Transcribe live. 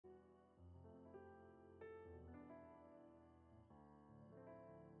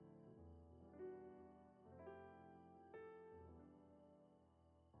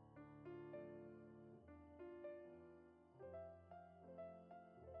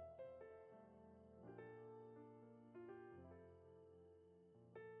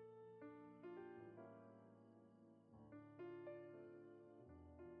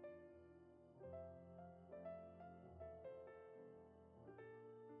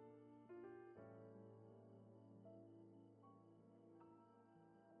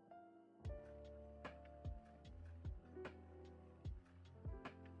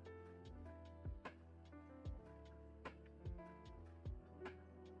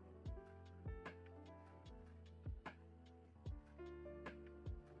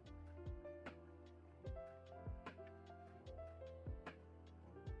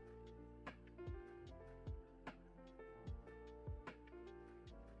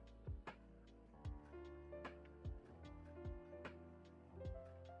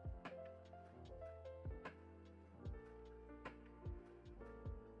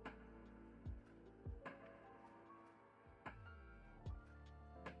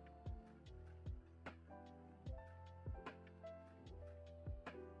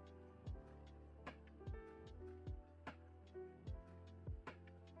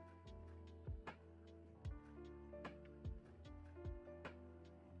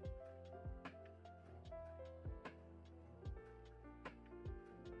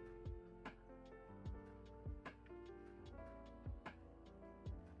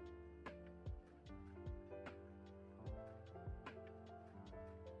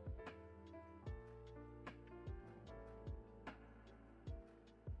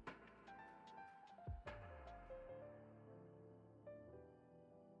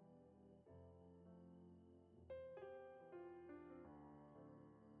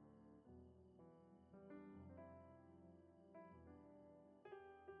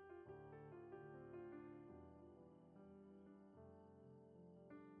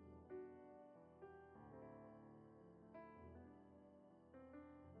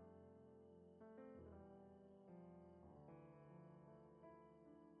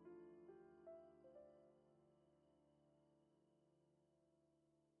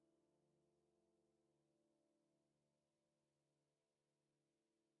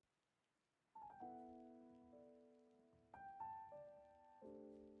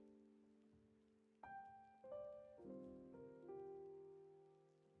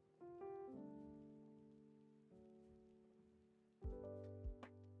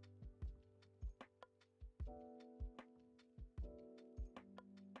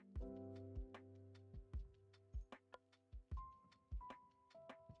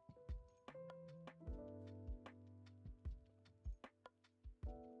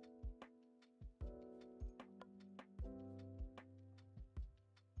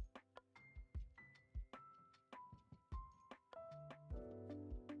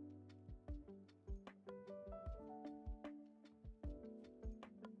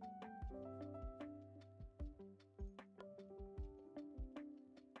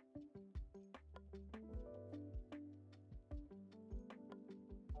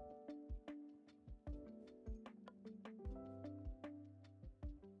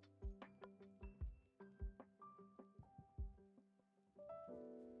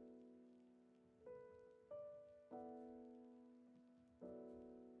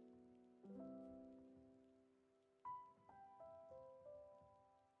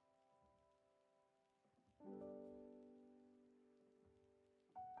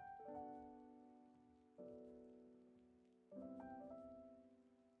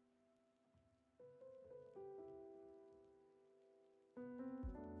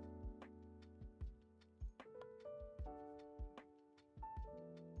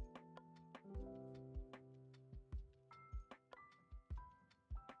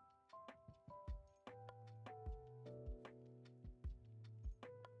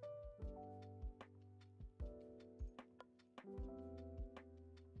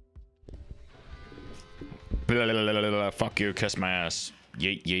Blah, blah, blah, blah, blah. Fuck you, kiss my ass.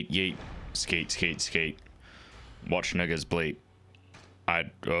 Yeet, yeet, yeet. Skeet, skeet, skeet. Watch niggas bleep.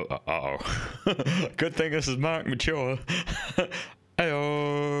 Uh-oh. Good thing this is Mark Mature.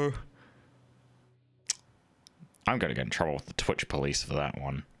 Ayo. I'm gonna get in trouble with the Twitch police for that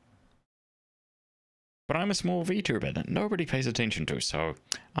one. But I'm a small VTuber that nobody pays attention to, so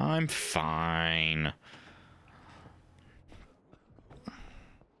I'm fine.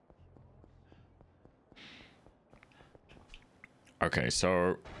 Okay,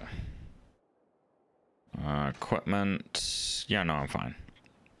 so equipment. Yeah, no, I'm fine.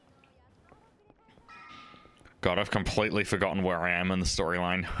 God, I've completely forgotten where I am in the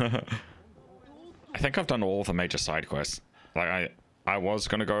storyline. I think I've done all of the major side quests. Like, I was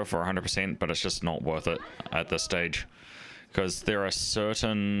gonna go for 100%, but it's just not worth it at this stage. Because there are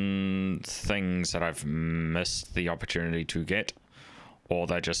certain things that I've missed the opportunity to get, or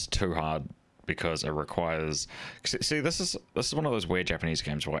they're just too hard because it requires... See, this is one of those weird Japanese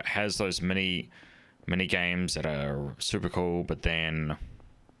games where it has those mini games that are super cool, but then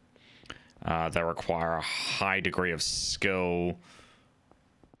they require a high degree of skill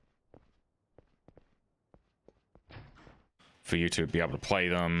for you to be able to play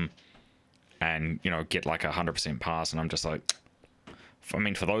them and, you know, get like 100% pass. And I'm just like, I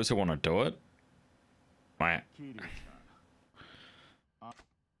mean, for those who want to do it,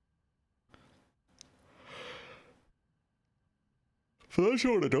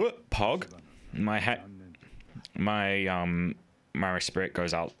 Pog, my respect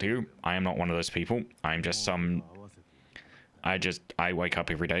goes out to you. I am not one of those people. I'm just I wake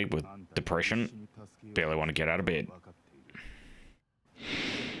up every day with depression, barely want to get out of bed.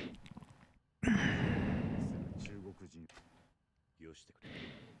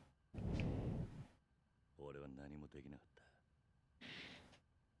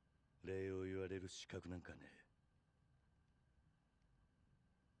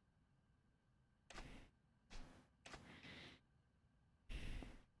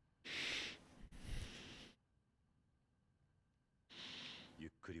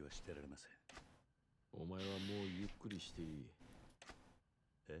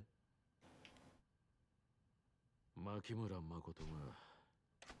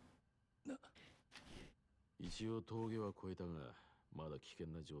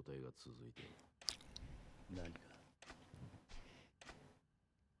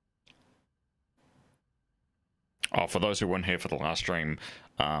 Oh, for those who weren't here for the last stream,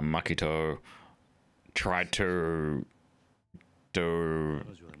 Makito tried to do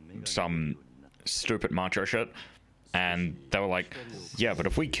some stupid macho shit, and they were like, yeah, but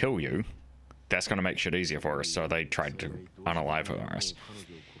if we kill you, that's going to make shit easier for us, so they tried to unalive us.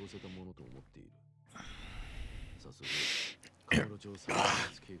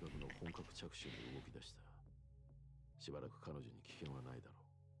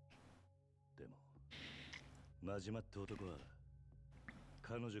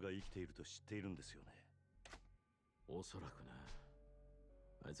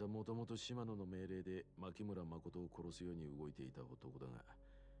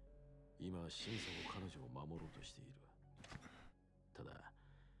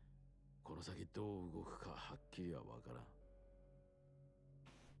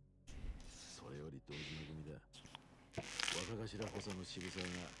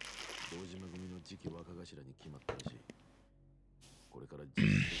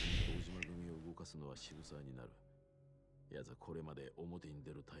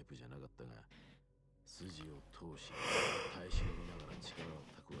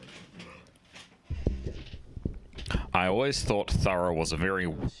 I always thought thorough was a very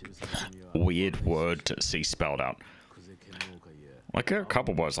weird word to see spelled out. Like, there are a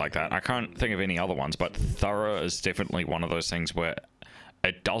couple words like that. I can't think of any other ones, but thorough is definitely one of those things where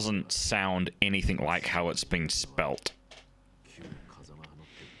it doesn't sound anything like how it's been spelt.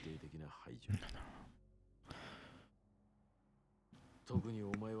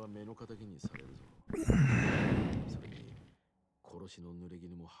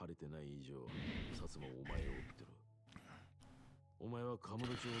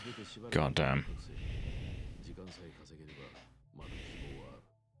 God damn.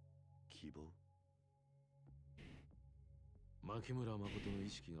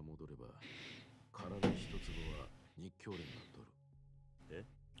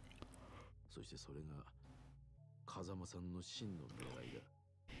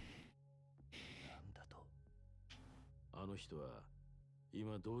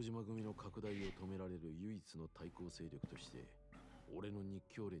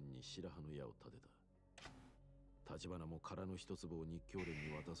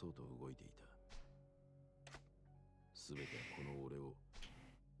 全てこの俺を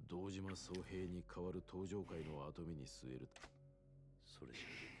堂島宗平に代わる登場界の跡目に据える。それじゃ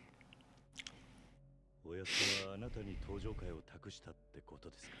おやっさんはあなたに登場界を託したってこと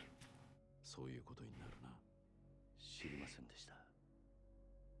ですか？そういうことになるな。知りませんでした。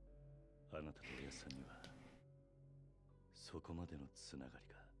あなたとおやっさんにはそこまでのつながり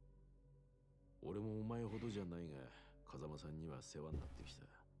が。俺もお前ほどじゃないが、風間さんには世話になってきた。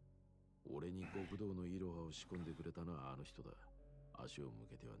俺に極道のイロハを仕込んでくれたのはあの人だ。足を向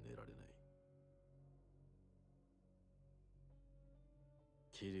けては寝られない。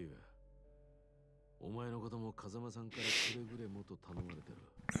桐生、お前のことも風間さんからくれぐれもと頼まれてる。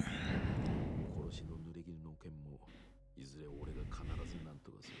殺しの濡れ衣の件もいずれ俺が必ず何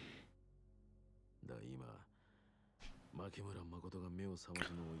とかする。だが今、牧村誠が目を覚ま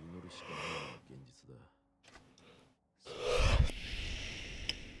すのを祈るしかないのが現実だ。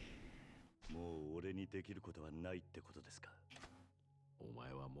もう俺にできることはないってことですか？お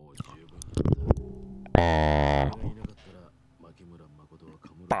前はもう十分だった。俺がいなかったら牧村誠は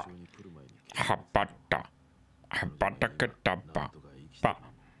カムロ町に来る前にはばったはばたけたばば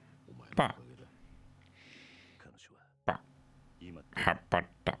ば彼女はば今はばっ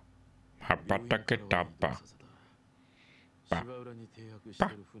たはばたけたば芝浦に停泊して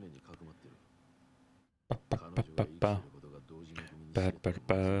る船にかくまってる。彼女が生きてることが同時にばば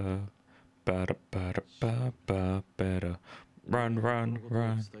ばばらばらばばばら Run, run,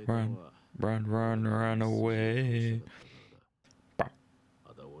 run, run, run, run, run away.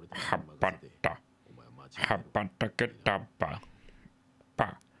 はばったはばたけたば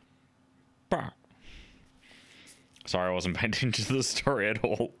ばば Sorry, I wasn't paying attention to the story at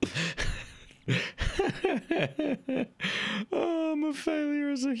all. Oh, I'm a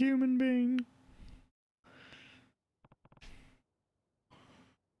failure as a human being.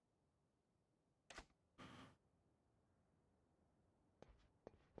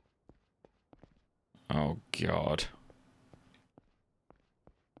 Oh, God.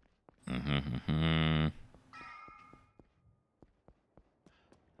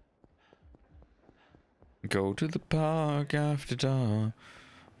 Go to the park after dark.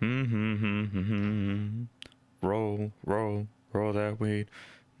 Roll, roll, roll that weed.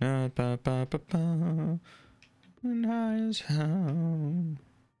 Na ba ba ba ba. And high as hell.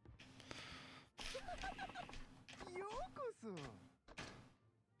 Yakuza.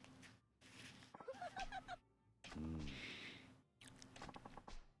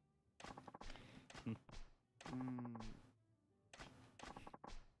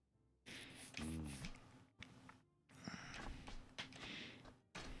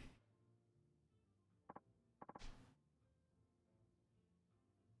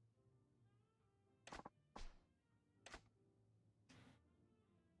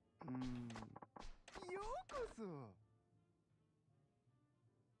 ようこそ。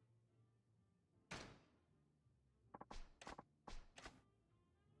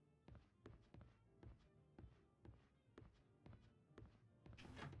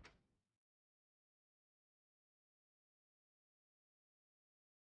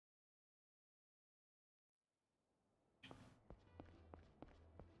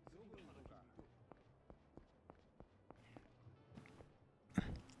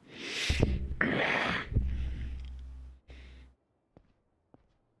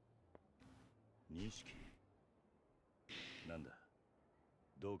錦なんだ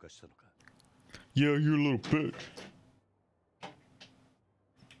どうかしたのか？ Yeah, you little bitch.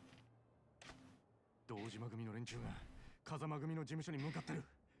 堂島組の連中が風間組の事務所に向かってる。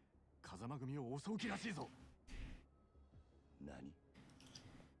風間組を襲う気らしいぞ。何？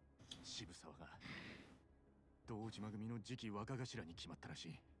渋沢が堂島組の次期若頭に決まったらし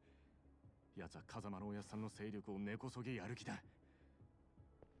い。奴は風間のおやっさんの勢力を根こそぎやる気だ。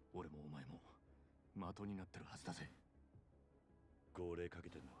俺もお前も的になってるはずだぜ。号令かけ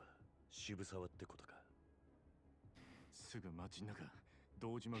てんのは渋沢ってことか？すぐ街の中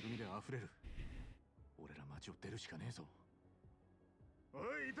堂島組で溢れる。俺ら街を出るしかねえぞ。お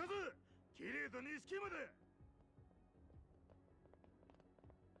い、いたぞキリュウと錦まで。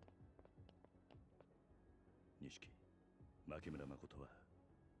錦牧村誠は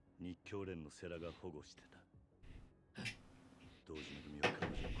日教連の世良が保護してた。堂島組は彼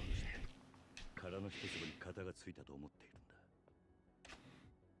女を殺して殻の一粒に型がついたと思っているんだ。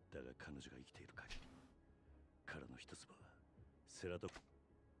だが彼女が生きている限り殻の一粒は世良とこ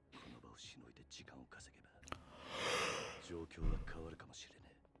の場をしのいで時間を稼げば状況は変わるかもしれ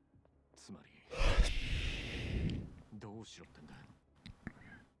ねえ。つまりどうしろってんだ。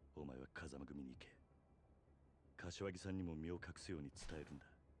お前は風間組に行け。柏木さんにも身を隠すように伝えるんだ。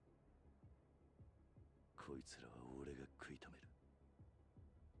こいつらは俺が食い止める。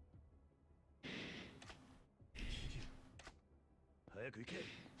早く行け、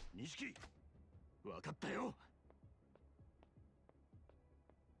錦。分かったよ。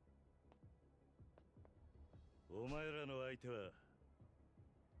お前らの相手は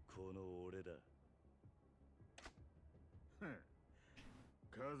この俺だ。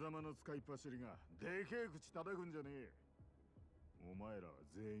風間の使いっ走りがでけえ口叩くんじゃねえ。お前らは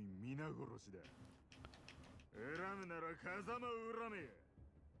全員皆殺しだ。恨むなら風間を恨め。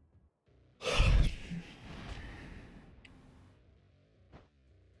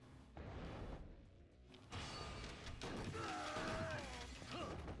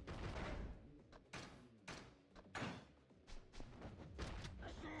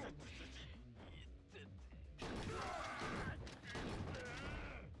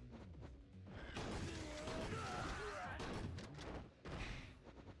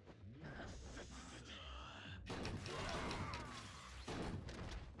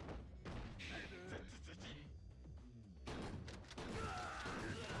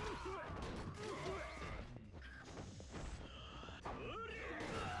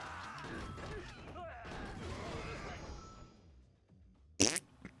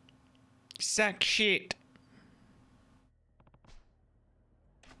Sack shit.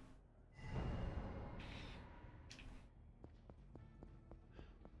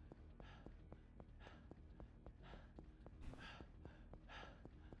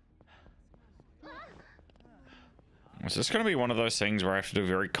 Is this going to be one of those things where I have to do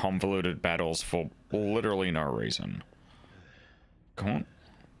very convoluted battles for literally no reason? Come on.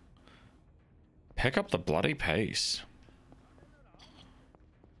 Pick up the bloody pace.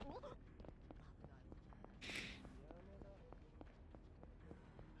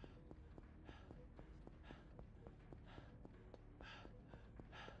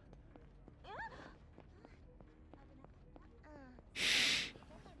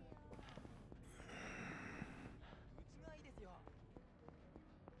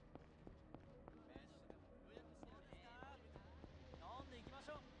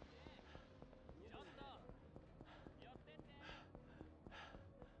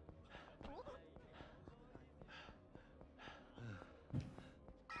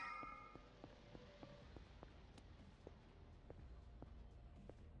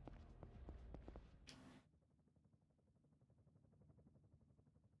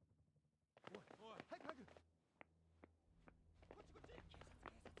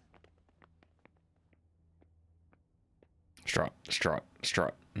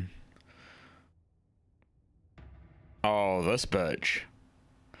 Strut. Oh, this bitch.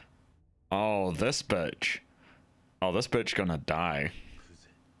 Oh, this bitch. Oh, this bitch gonna die.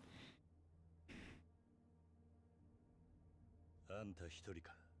 あんた一人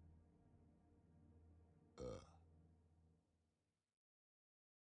か。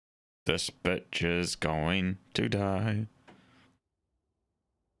This bitch is going to die.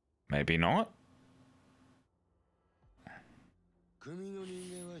 Maybe not. 組の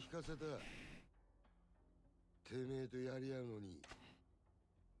人間は引かせた。てめえとやり合うのに。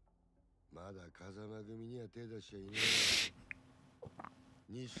まだ風間組には手出しちゃいねえ。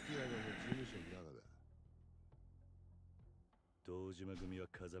錦山の事務所の中だ。堂島組は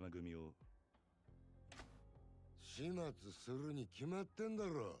風間組を始末するに決まってんだ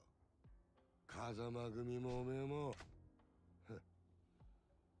ろ。風間組もおめえも。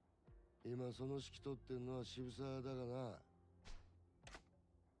今その指揮取ってんのは渋沢だがな。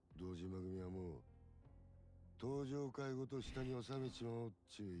堂島組はもう登場会ごと下に収めちまおうっ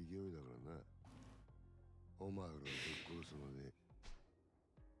ちゅう勢いだからな。お前らをぶっ殺すま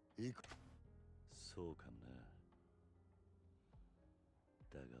でいく。そうかもな。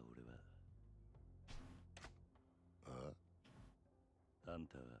だが俺はあん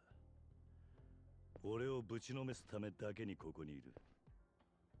たは俺をぶちのめすためだけにここにいる。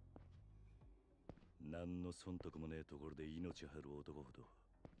何の損得もねえところで命張る男ほど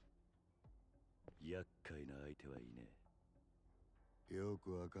厄介な相手はいねえ。よ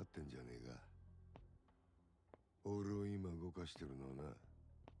くわかってんじゃねえか。俺を今動かしてるのはな、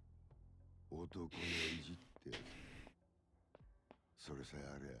男の意地ってやつ。それさえ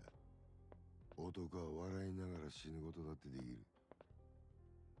ありゃ男は笑いながら死ぬことだってできる。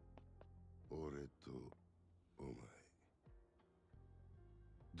俺とお前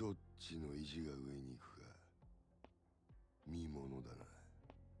どっちの意地が上に行くか見ものだな。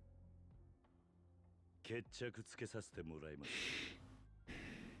決着つけさせてもらいます。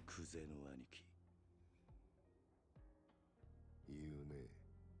クゼの兄貴。言うね。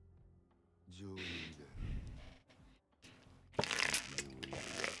上人だよ。でもいい。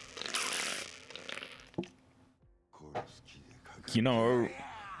You know,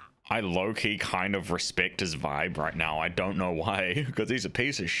 I low-key kind of respect his vibe right now. I don't know why, because he's a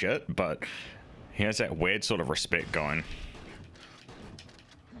piece of shit, but he has that weird sort of respect going.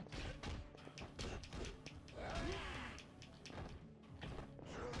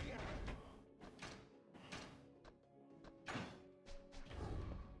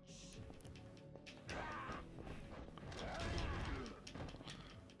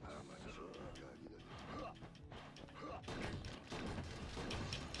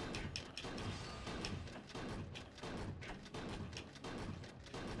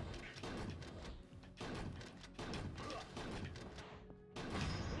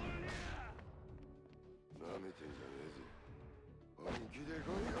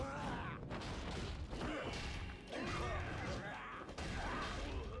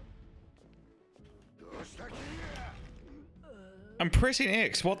 I'm pressing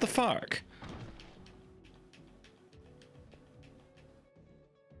X, what the fuck?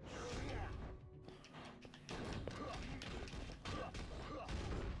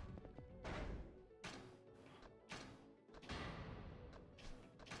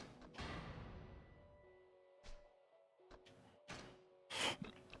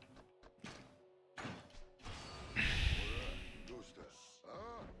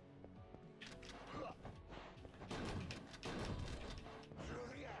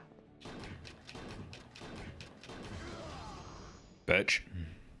 Bitch.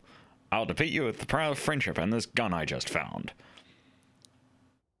 I'll defeat you with the power of friendship and this gun I just found.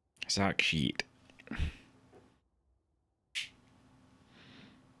 Suck shit.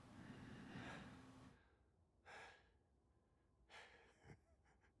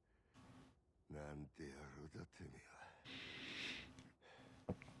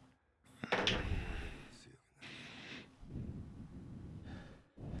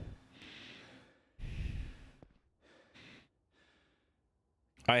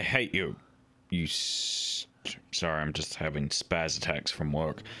 I hate you. Sorry, I'm just having spaz attacks from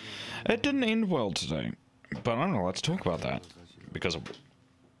work. It didn't end well today. But I don't know, let's talk about that. Because of...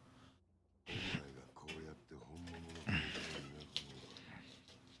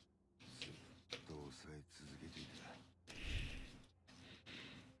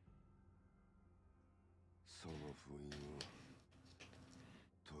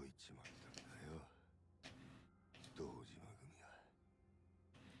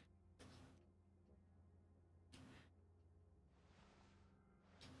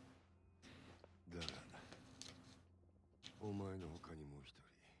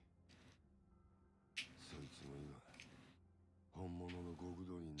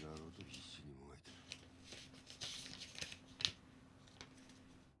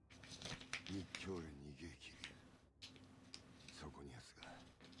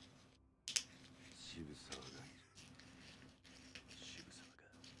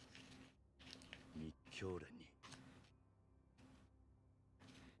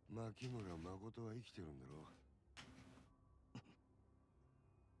牧村誠は生きてるんだろ。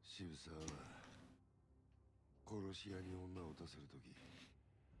渋沢は殺し屋に女を撃たせるとき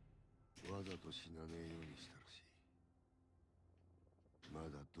わざと死なねえようにしたらしい。ま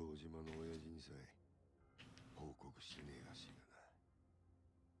だ堂島の親父にさえ報告してねえらしい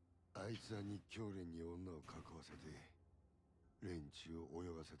がな。あいつは日教連に女を囲わせて連中を泳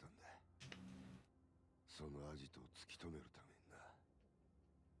がせたんだ。そのアジトを突き止めるために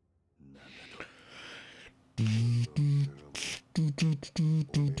な。なんだと。そう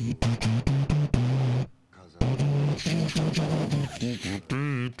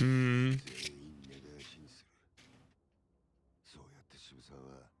やって渋沢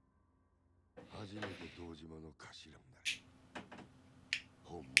は初めて堂島の頭になる。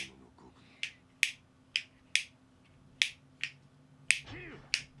本物の極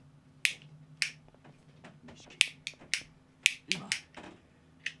今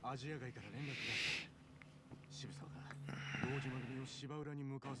アジア外から連絡があった。渋沢が堂島組を芝浦に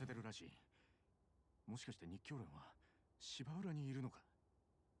向かわせてるらしい。もしかして日教連は芝浦にいるのか。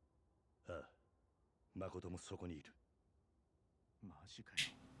ああ、誠もそこにいる。マジかよ。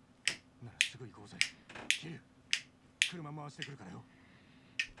ならすぐ行こうぜ。桐生、車回してくるからよ。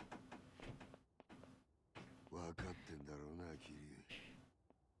分かってんだろうな、桐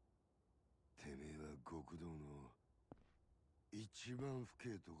生。てめえは極道の一番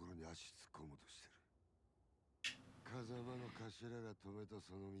深いところに足突っ込もうとしてる。風間の頭が止めた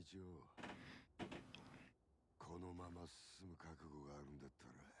その道をこのまま進む覚悟があるんだった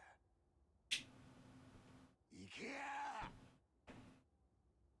ら行けや。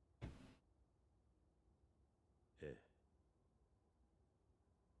ええ、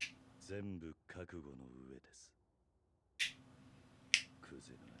全部覚悟の上です。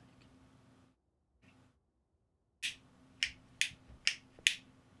せがない。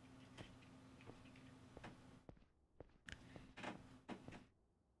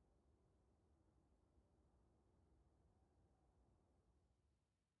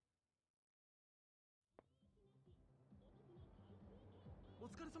お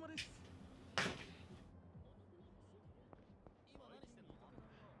疲れ様です。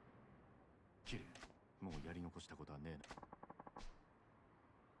キル、もうやり残したことはねえな。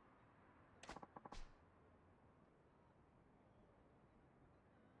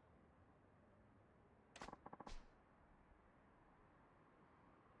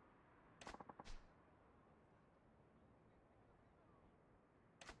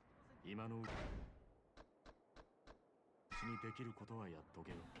今のうちにできることはやっと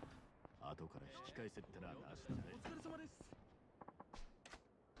けよ。後から引き返せってのはなしだぜ。お疲れ様です。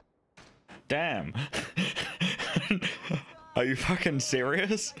Damn. Are you fucking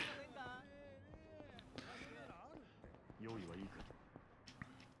serious? 用意はいいか。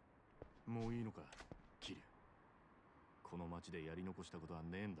もういいのか、キル。この町でやり残したことは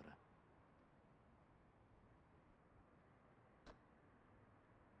ねえんだな。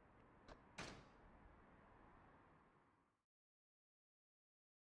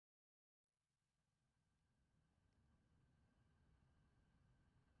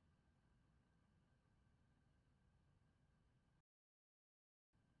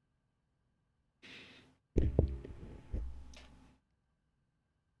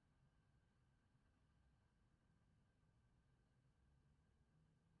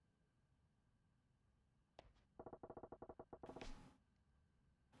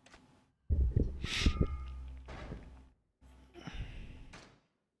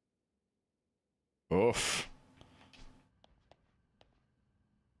Oof.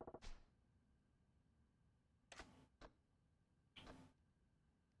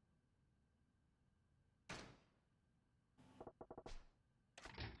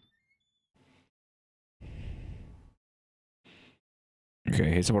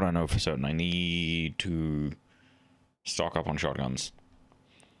 Okay, here's what I know for certain. I need to stock up on shotguns.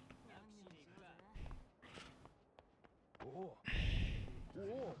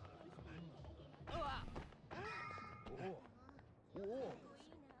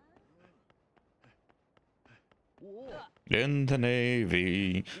 In the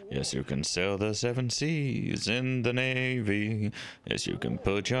Navy, yes, you can sail the 7 seas. In the Navy, yes, you can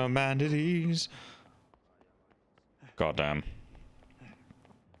put your mind at ease. Goddamn.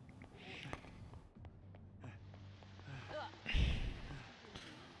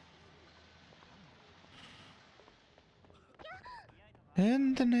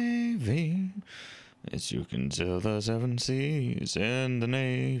 In the Navy, yes, you can sail the 7 seas. In the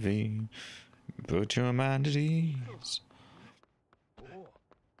Navy, put your mind at ease.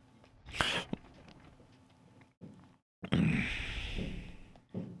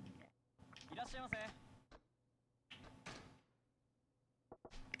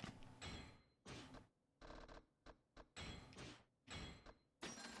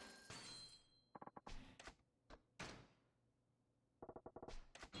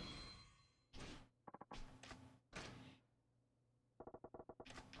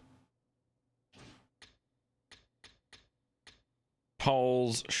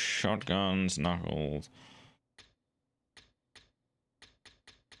 Poles, shotguns, knuckles.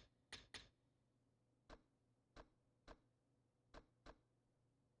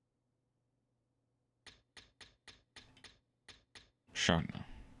 Shotgun.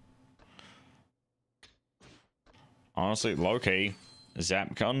 Honestly, low-key,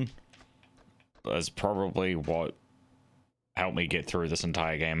 Zap Gun is probably what helped me get through this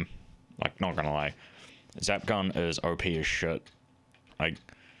entire game. Like, not gonna lie. Zap Gun is OP as shit.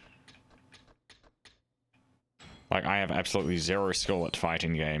 Like I have absolutely zero skill at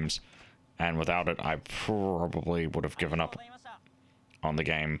fighting games, and without it, I probably would have given up on the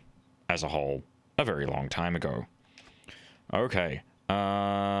game as a whole a very long time ago. Okay.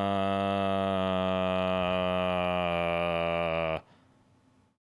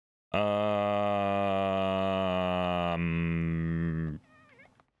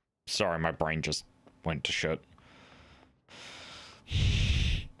 Sorry, my brain just went to shit.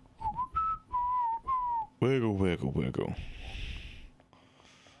 Wiggle, wiggle, wiggle.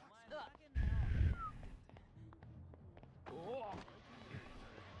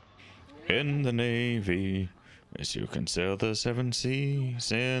 In the Navy, yes, you can sail the 7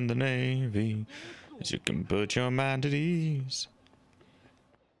 seas. In the Navy, yes, you can put your mind at ease.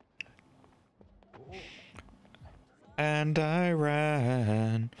 And I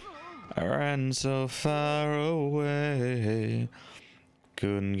ran so far away,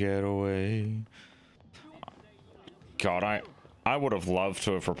 couldn't get away. God, I would have loved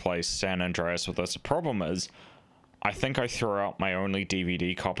to have replaced San Andreas with this. The problem is, I think I threw out my only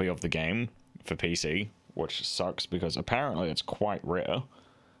DVD copy of the game for PC, which sucks because apparently it's quite rare.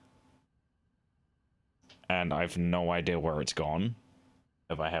 And I have no idea where it's gone,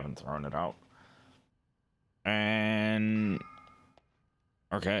 if I haven't thrown it out. And...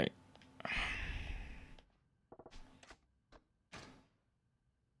 okay.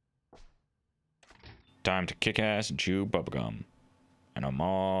 Time to kick ass and chew bubblegum. And I'm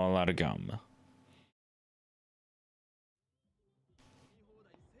all out of gum.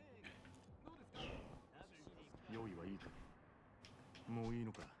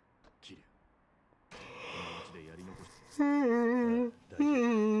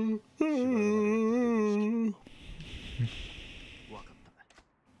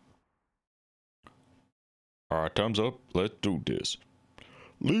 Alright, thumbs up. Let's do this.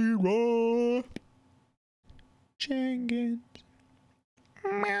 Leroy Jenkins.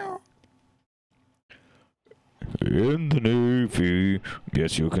 Meow. In the Navy,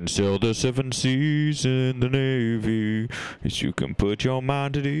 guess you can sail the 7 seas in the Navy. Yes, you can put your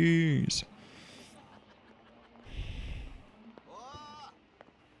mind at ease.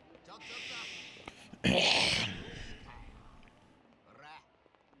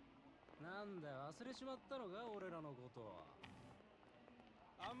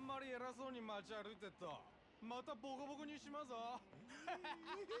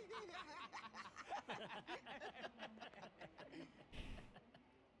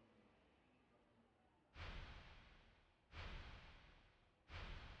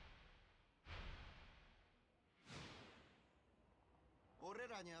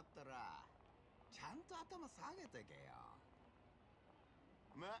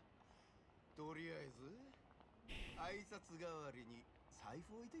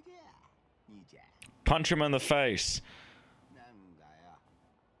 Punch him in the face.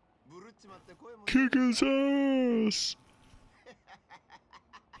 Kick his ass.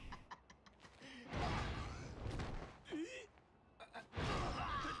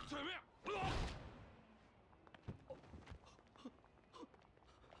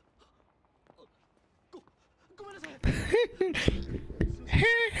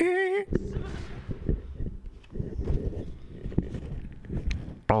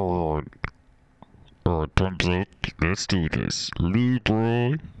 Thumbs up. Let's do this.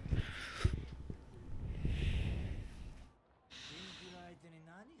 Leroy.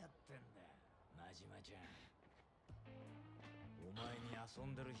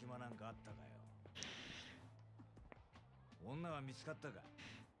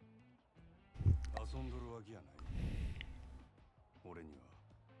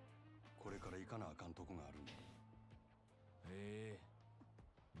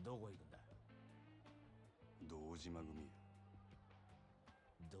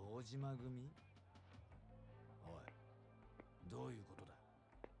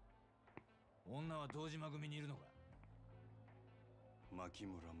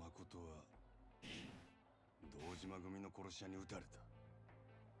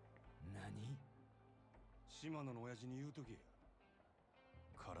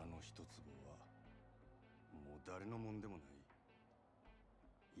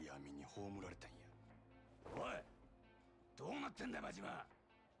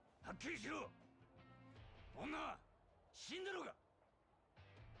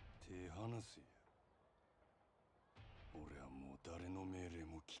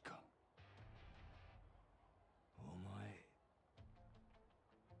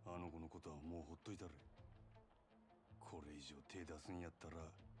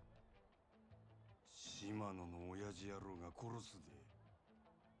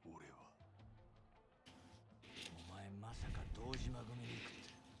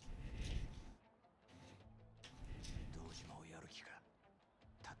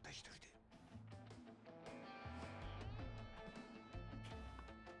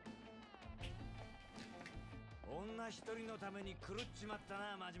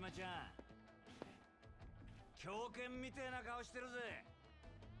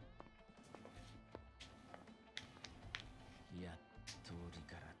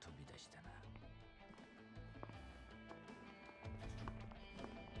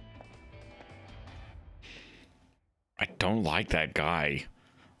 I don't like that guy.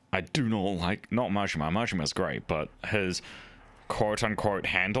 I do not like, not Majima. Majima's great, but his quote-unquote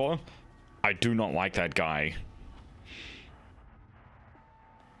handler, I do not like that guy.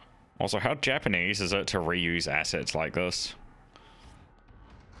 Also, how Japanese is it to reuse assets like this?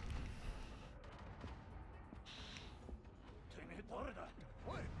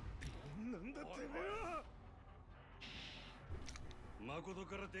 誠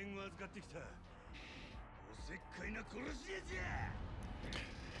から伝言預かってきたおせっかいな殺し屋じゃ。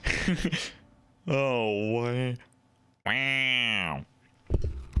Oh, what? Wow.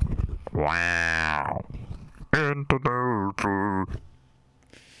 Wow. Into the truth.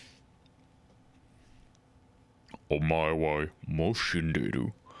 On my way,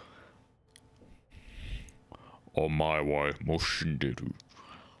 Moshinderu. On my way, Moshinderu.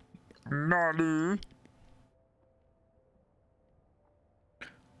 Nani?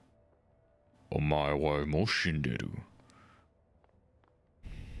 On my way, Moshinderu.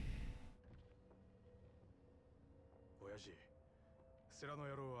 世良の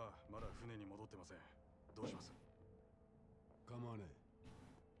野郎はまだ船に戻ってません。どうします？構わねえ。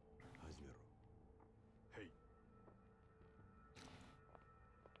始めろ。はい。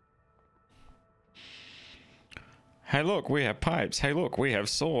Hey, look, we have pipes. Hey, look, we have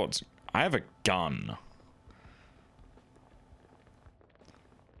swords. I have a gun.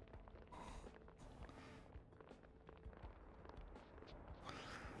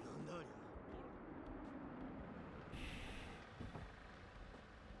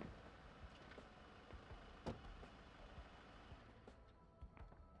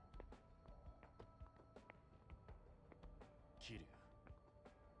 Kiryu。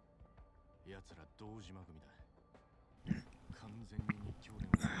奴ら堂島組だ。完全に日教連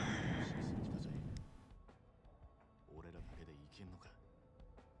を指示に来たぜ。俺らだけでいけんのか。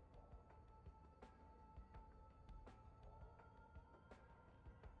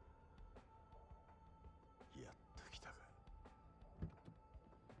やっと来たか。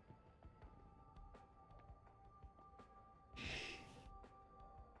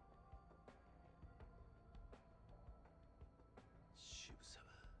渋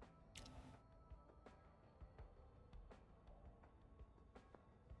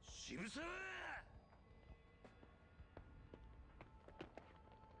沢。渋沢。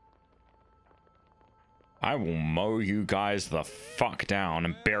I will mow you guys the fuck down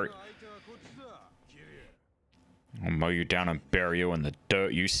and bury. I'll mow you down and bury you in the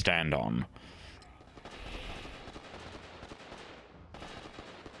dirt you stand on.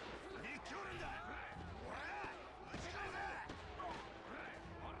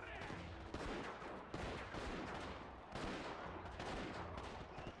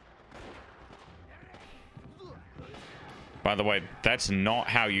 By the way, that's not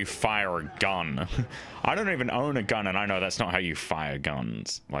how you fire a gun. I don't even own a gun and I know that's not how you fire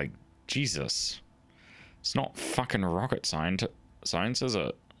guns. Like, Jesus. It's not fucking rocket science, is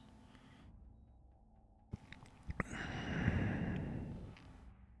it?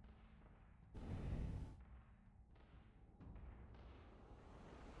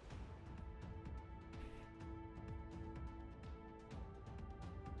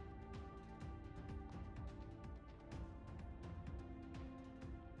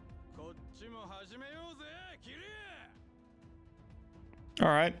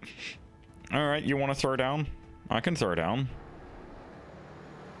 Alright. Alright, you want to throw down? I can throw down.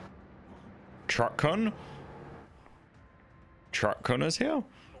 Truck-kun? Truck-kun is here?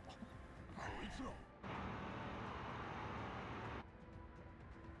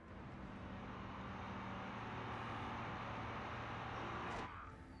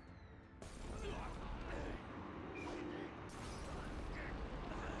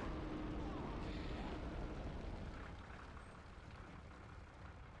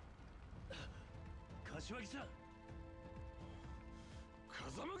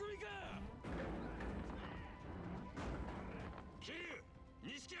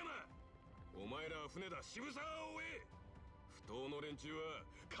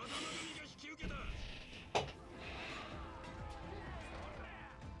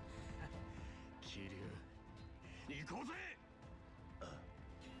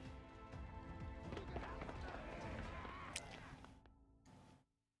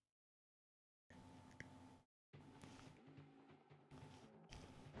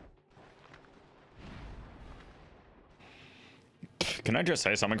 Can I just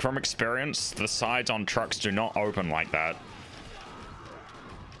say something from experience? The sides on trucks do not open like that.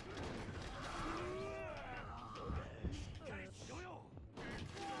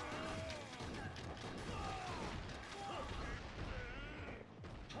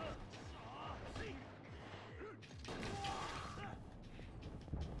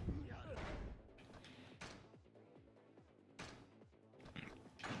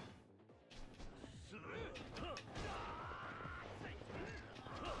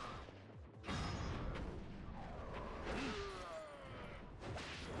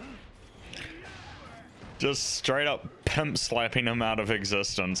 Just straight up pimp slapping him out of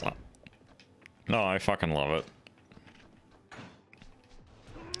existence. Oh, I fucking love it.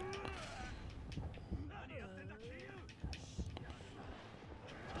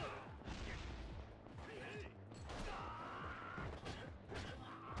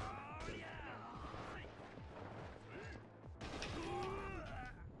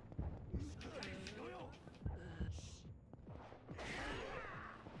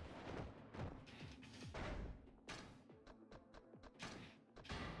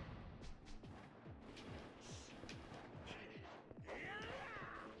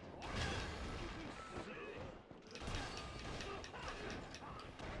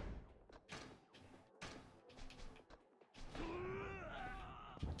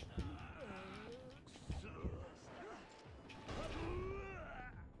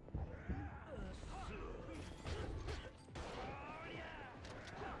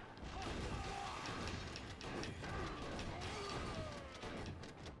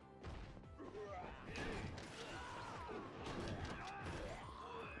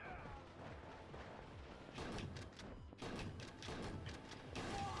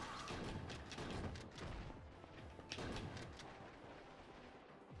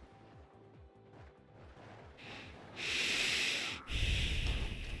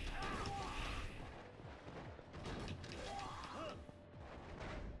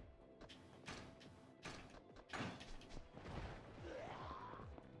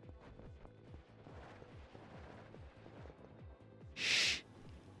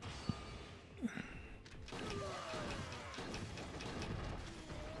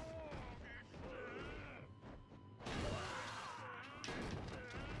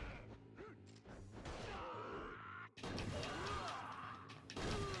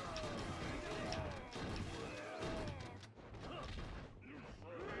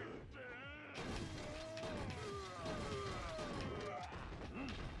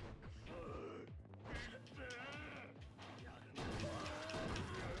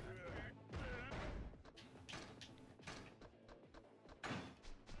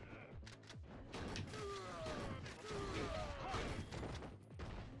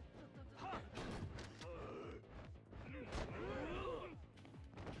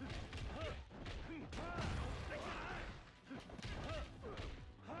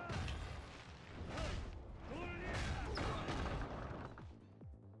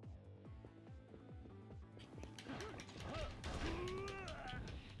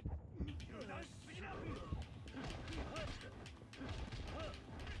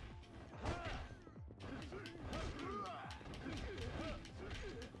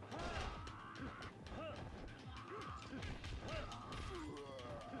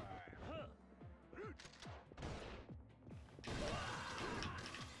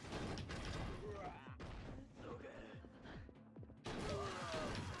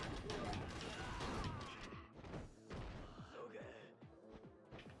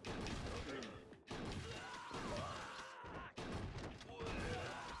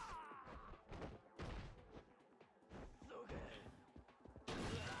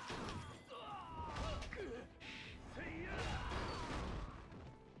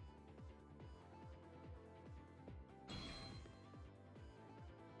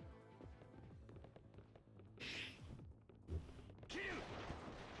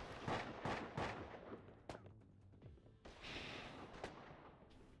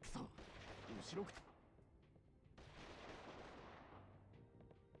 白く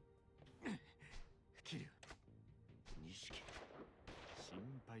桐生錦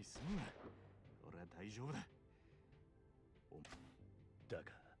心配すんな俺は大丈夫だだが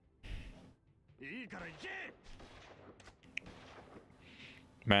いいから行け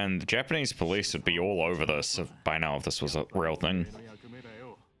Man, the Japanese police would be all over this by now if this was a real thing. 俺の役目だ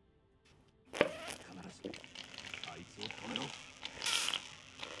よ必ずあいつを止めろ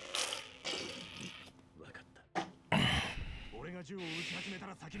分かった俺が銃を撃ち始めた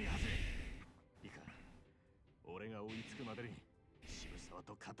ら先に外れいいか俺が追いつくまでに渋沢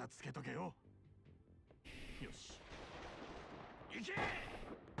と片付けとけよよし行け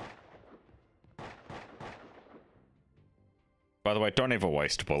By the way, don't ever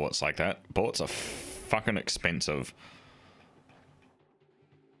waste bullets like that. Bullets are fucking expensive.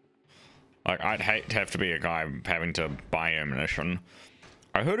 Like, I'd hate to have to be a guy having to buy ammunition.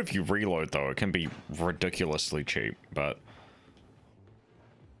 I heard if you reload, though, it can be ridiculously cheap, but...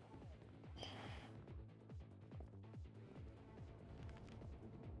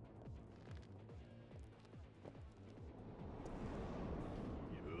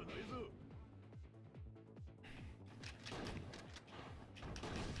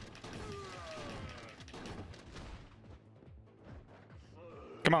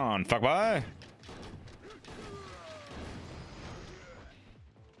 Come on, fuckboy!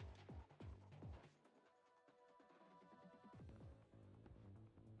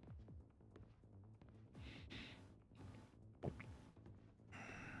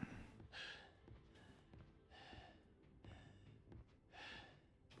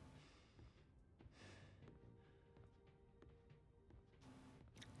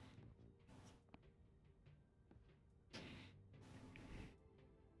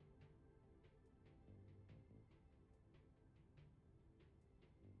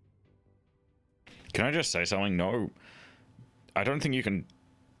 Can I just say something? No, I don't think you can,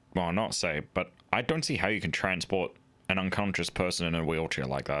 well, not say, but I don't see how you can transport an unconscious person in a wheelchair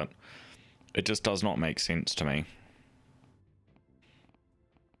like that. It just does not make sense to me.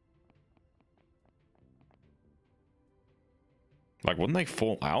 Like, wouldn't they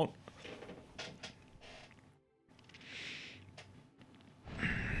fall out?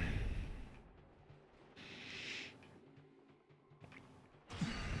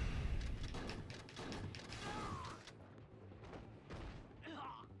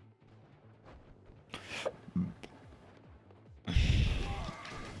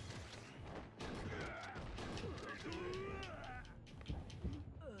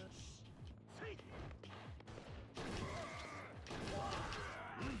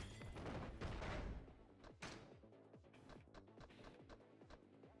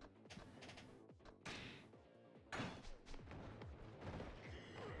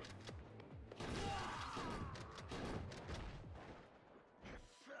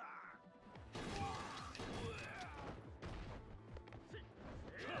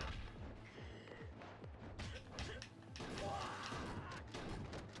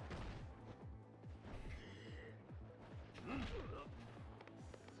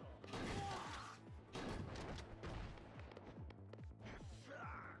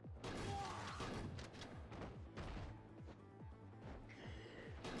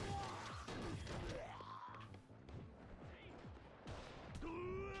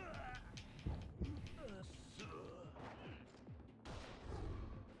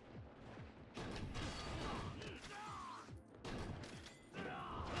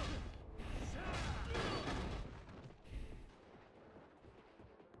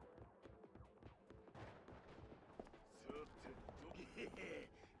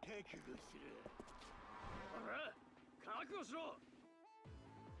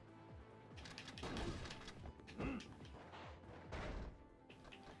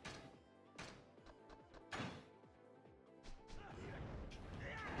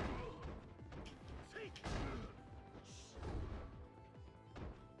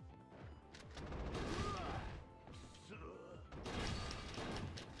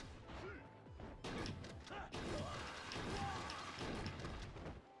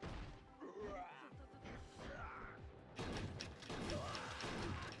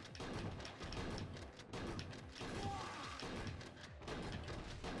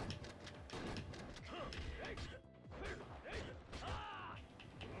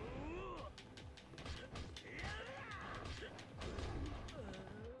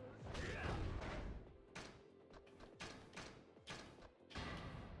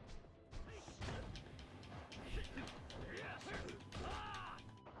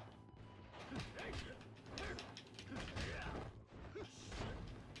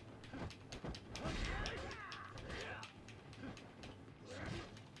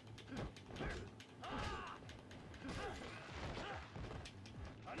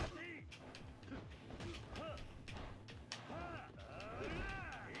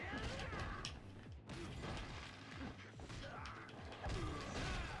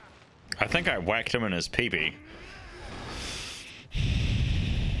 I think I whacked him in his peepee.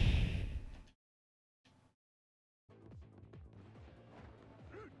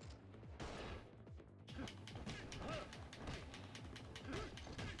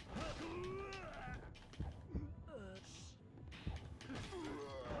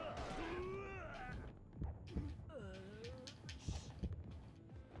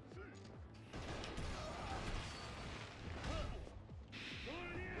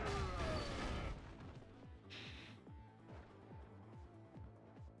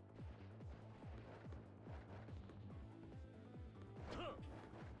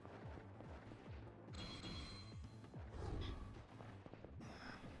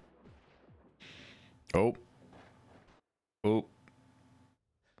 Oh. Oh.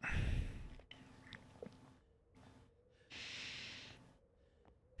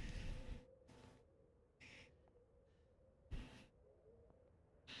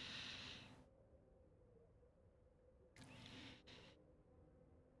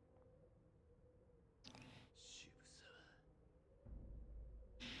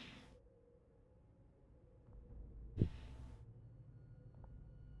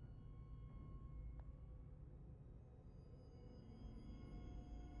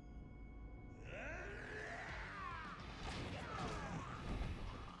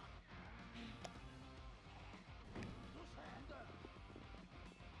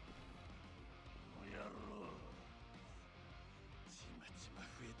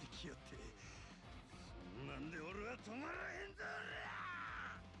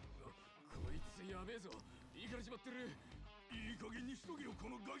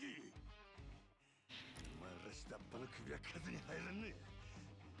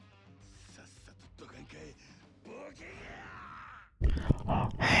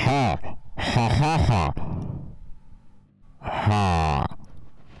 Ha ha ha ha ha.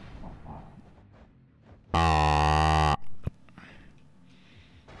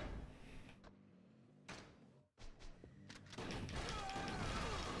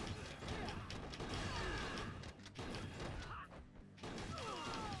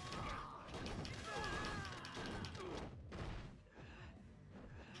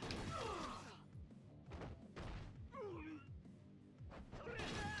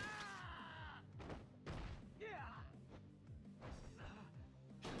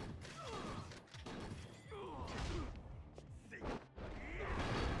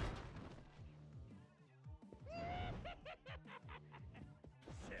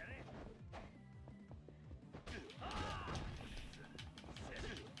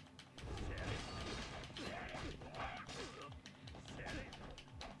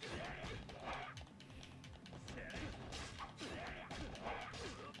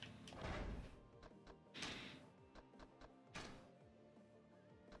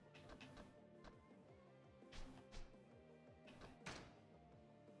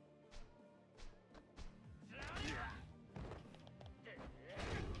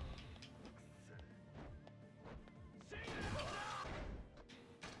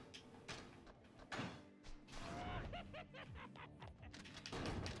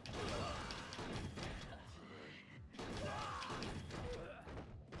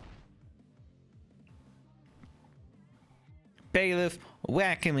 Bailiff,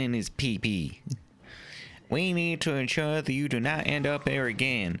 whack him in his pee-pee. We need to ensure that you do not end up there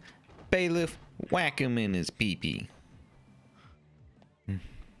again. Bailiff, whack him in his pee-pee.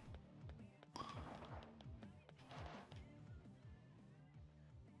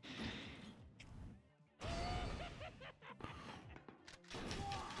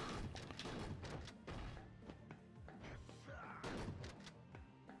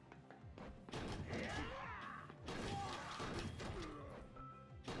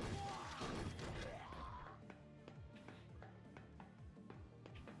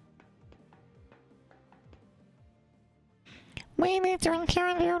 We need to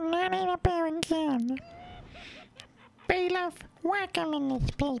ensure you not end up there again. Bailiff, whack him in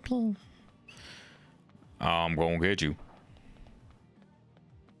his pee-pee. I'm gonna get you.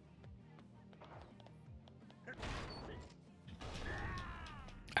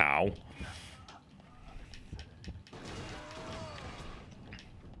 Ow.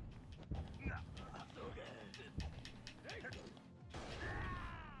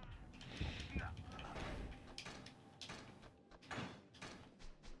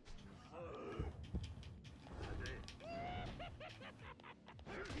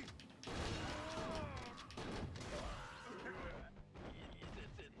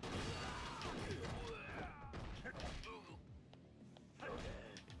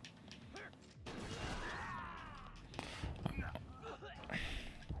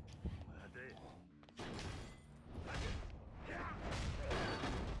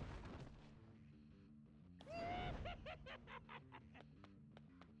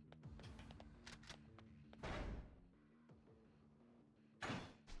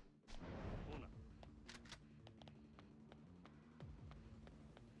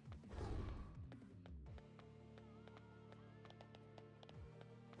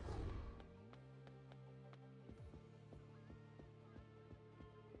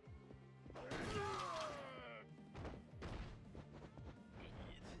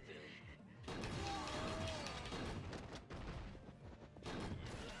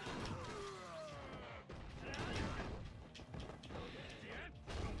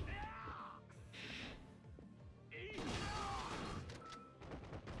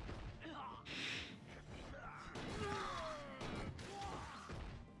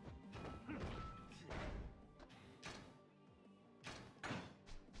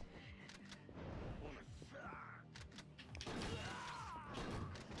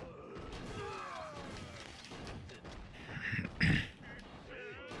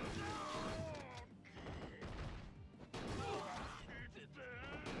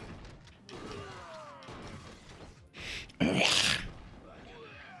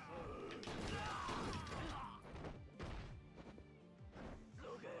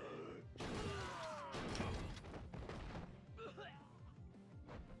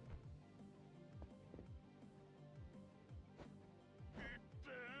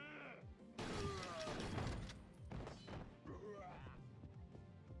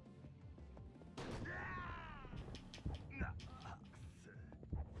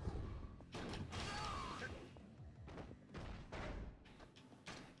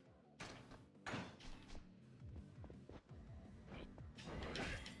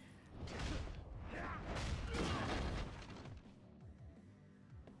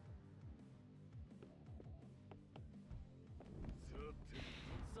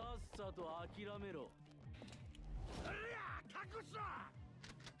 まと諦めろ。隠すな。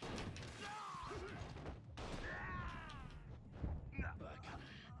バカ。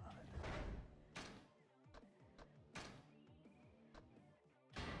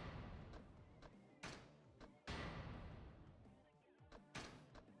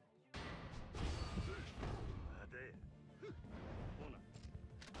待て。ほな。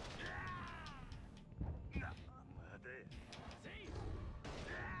待て。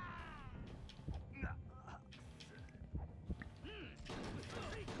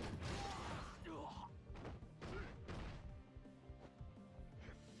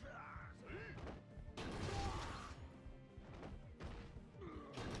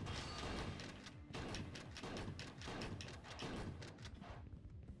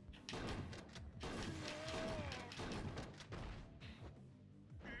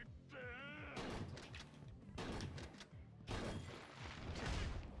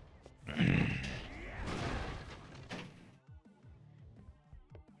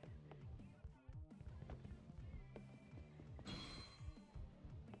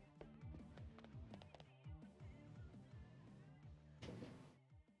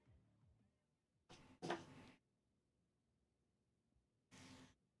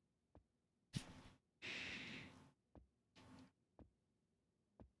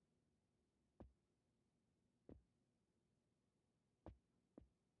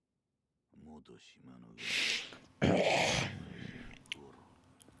元島の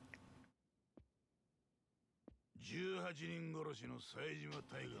18人殺しの冴島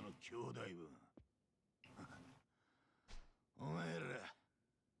大河の兄弟分。お前ら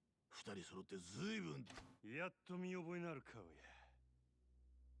二人揃ってずいぶんやっと見覚えのある顔や。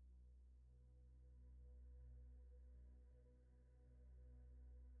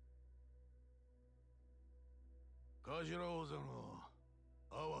頭王座の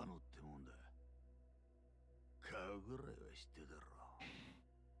阿波野ってもんだ。顔ぐらいは知ってたろ。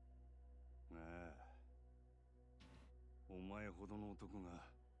ああ。お前ほどの男が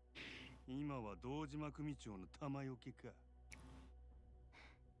今は堂島組長の玉よけか。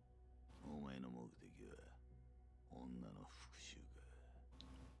お前の目的は女の復讐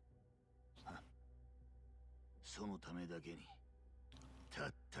か。そのためだけにた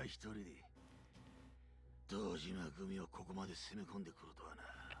った一人で堂島組をここまで攻め込んでくるとはな。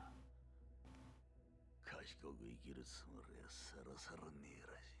賢く生きるつもりはさらさらねえ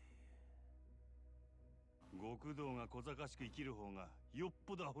らしい。極道が小賢しく生きる方がよっ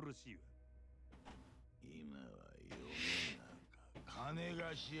ぽどアホらしいわ。今は世の中金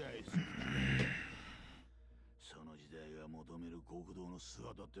が支配する。その時代が求める極道の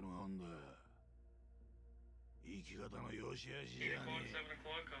姿ってのがあんだ。生き方の良し悪しじゃねえ。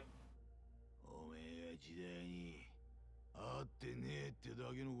おめえが時代に合ってねえってだ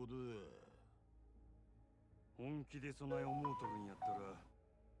けのことだ。本気で備え思うとるんやったら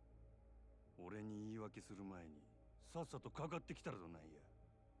俺に言い訳する前にさっさとかかってきたらどないや。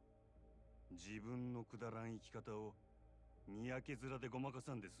自分のくだらん生き方をにやけ面でごまか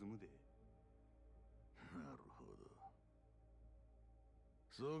さんで済むで。なるほど、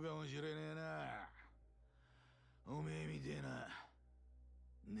そうかもしれねえな。おめえみてえな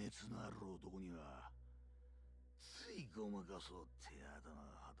熱のある男にはついごまかそうって頭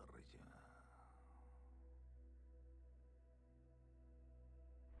が働いちゃう。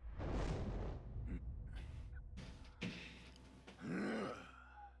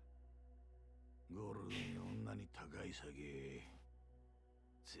ゴルフに女に高い酒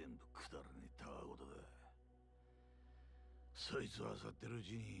全部くだらねえたわごとだ。そいつを漁ってるう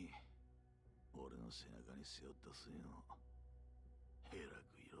ちに俺の背中に背負った墨をえら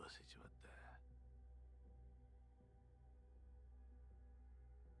く色あせちまった。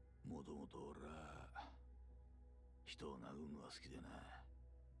もともと俺は人を殴るのは好きでな。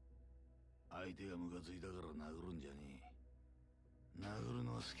相手がムカついたから殴るんじゃねえ。殴る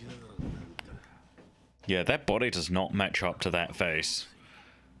のは好きだから殴った。Yeah, that body does not match up to that face.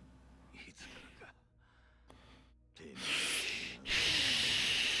 いつからか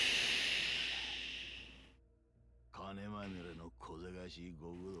金まみれの小賢しい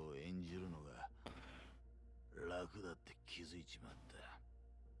極道を演じるのが楽だって気づいちまっ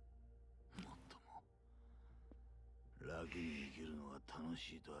た。もっとも楽に生きるのが楽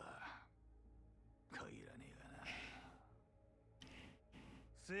しいとは限らねえがな。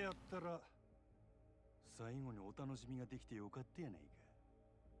せやったら最後にお楽しみができてよかったやないか。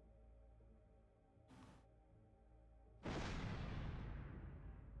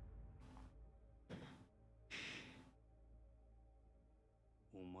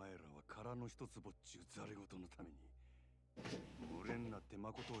お前らは殻の一つぼっちゅうざれ言のために無礼になって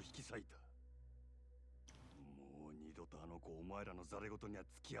誠を引き裂いた。もう二度とあの子お前らのザレ言には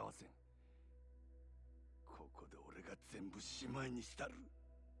付き合わせん。ここで俺が全部しまいにしたる。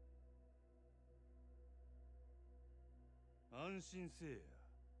安心せえや。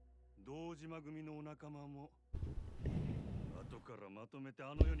堂島組のお仲間も後からまとめて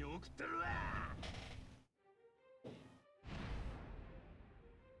あの世に送ってるわ。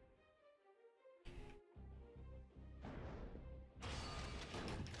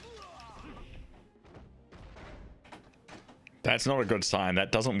That's not a good sign.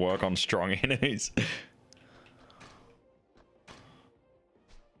 That doesn't work on strong enemies.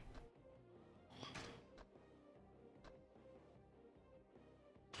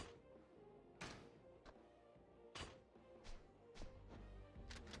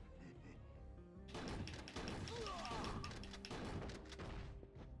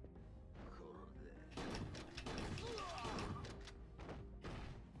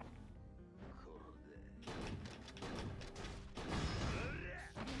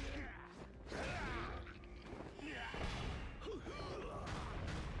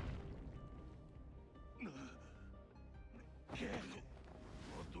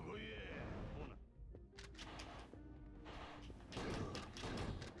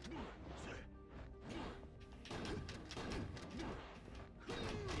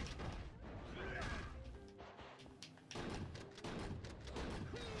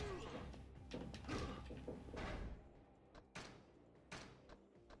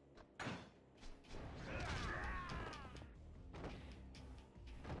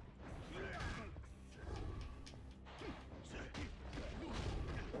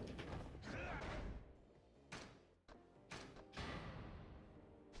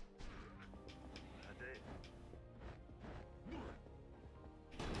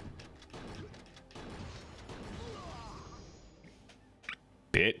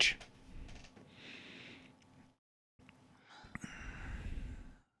 Bitch.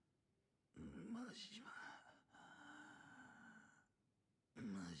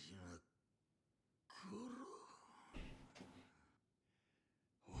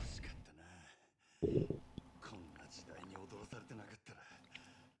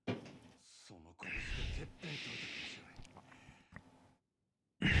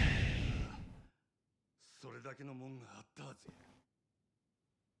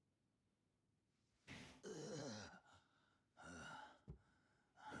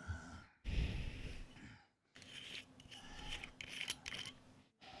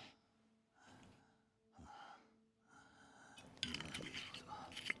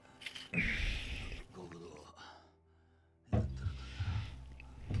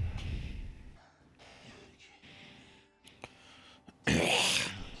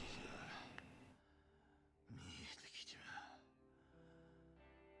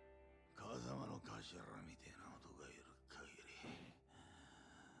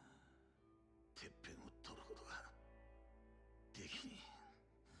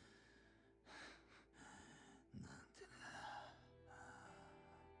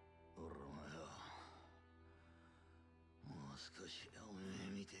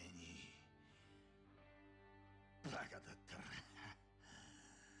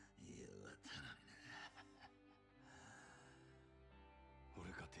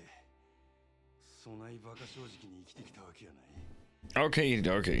 Okay,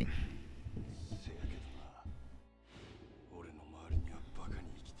 okay.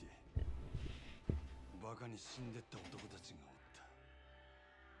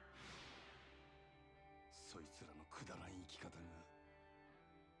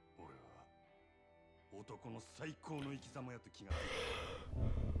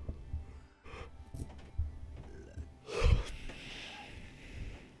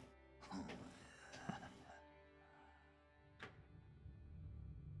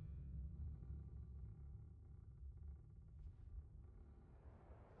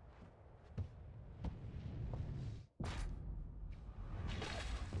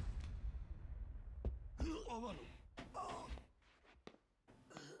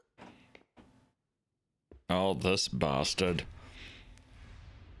 Oh, this bastard.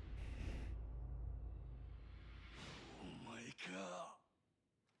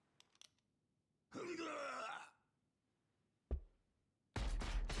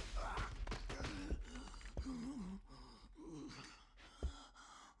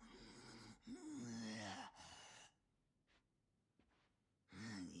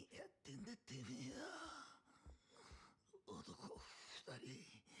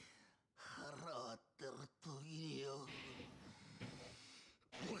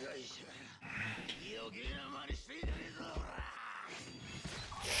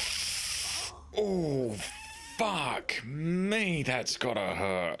 Oh, fuck me, that's gotta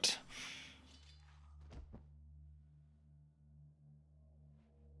hurt.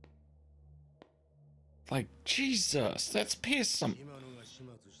 Like, Jesus, that's pierced some. 今のが始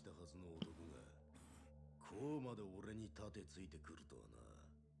末したはずの男がこうまで俺に盾ついてくるとは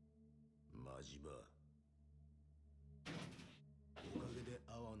な。マジバ。おかげで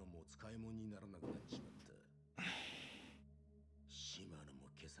阿波野も使い物にならなくなっちまった。島野も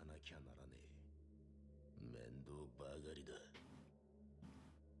消さなきゃならねえ。面倒ばかりだ。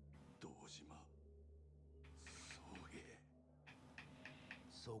堂島そうげえ。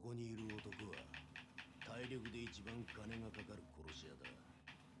そこにいる男は体力で一番金がかかる殺し屋だ。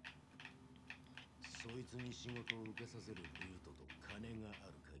そいつに仕事を受けさせるルートと金があ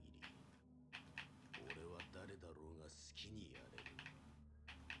る限り、俺は誰だろうが好きにやれる。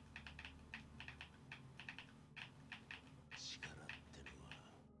力ってのは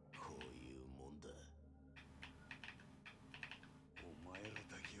こういうもんだ。お前ら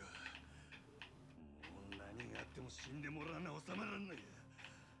だけはもう何があっても死んでもらわな収まらんのや。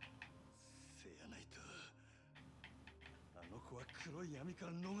せやないとあの子は黒い闇か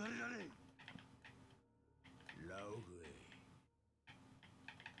ら逃れられん。ラオグエ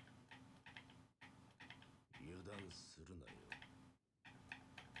油断するなよ。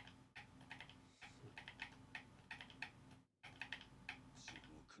地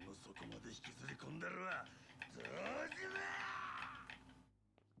獄の底まで引きずり込んだるわ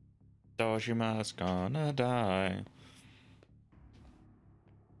堂島。 Dojima's gonna die.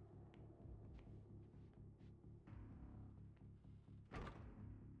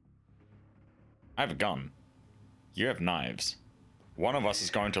 I have a gun. You have knives. One of us is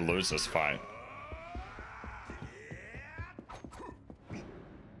going to lose this fight.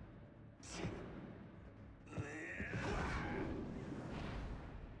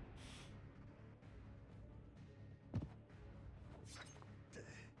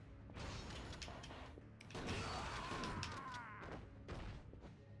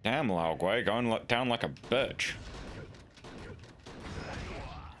 Damn, Lao Gui, going down like a bitch.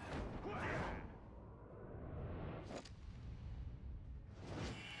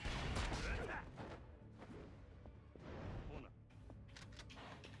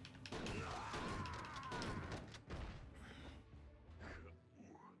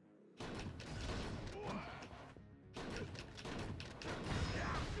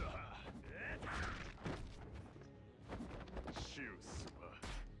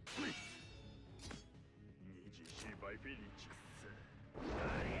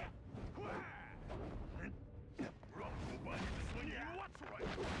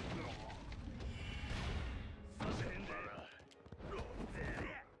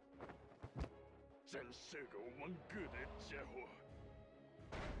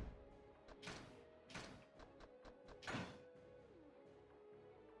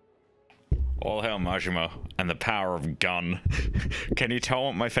 All hail Majima and the power of gun. Can you tell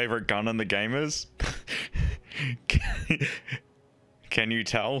what my favorite gun in the game is? Can you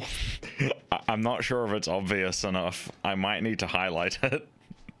tell? I'm not sure if it's obvious enough. I might need to highlight it.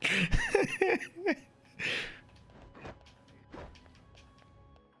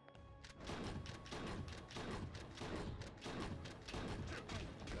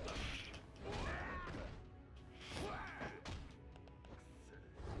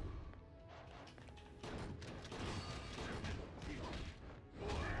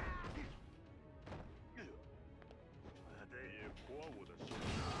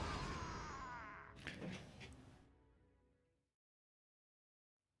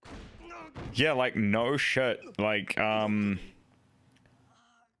 Yeah, like, no shit. Like,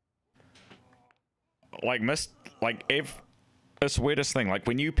 if this weirdest thing, like,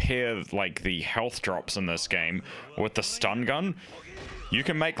 when you pair, like, the health drops in this game with the stun gun, you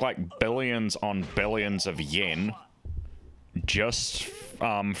can make, like, billions on billions of yen just,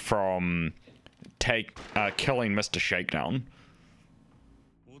 from killing Mr. Shakedown.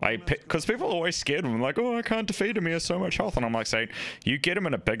 Like, because people are always scared of him, like, oh, I can't defeat him, he has so much health. And I'm like, saying, you get him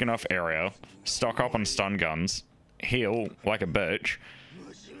in a big enough area, stock up on stun guns, heal like a bitch,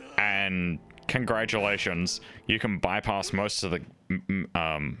 and congratulations, you can bypass most of the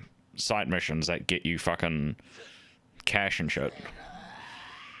side missions that get you fucking cash and shit.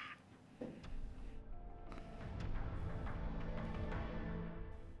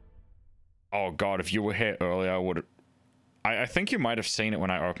 Oh god, if you were here earlier, I would. I think you might have seen it when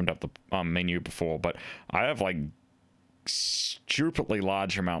I opened up the menu before, but I have like stupidly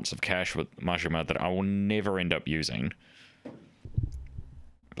large amounts of cash with Majima that I will never end up using.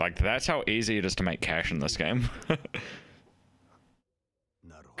 Like, that's how easy it is to make cash in this game.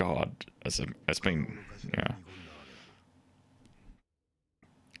 God, it's been, yeah.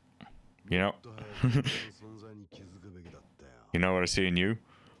 You know, you know what I see in you?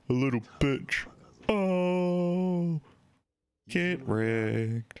 A little bitch. Oh, get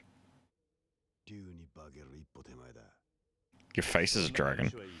wrecked. Your face is a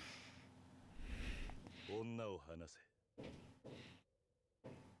dragon. 女を離せ。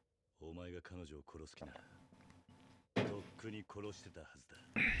お前が彼女を殺す気な。とっくに殺してたはずだ。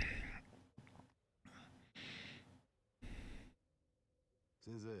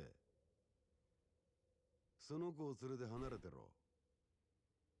先生、その子を連れて離れてろ。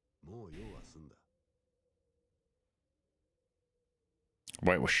もう用は済んだ。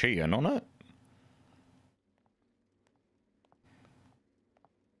Wait, was she in on it?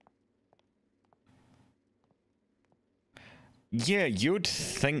 Yeah, you'd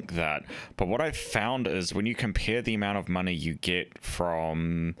think that, but what I've found is when you compare the amount of money you get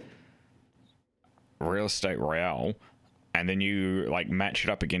from Real Estate Royale, and then you like match it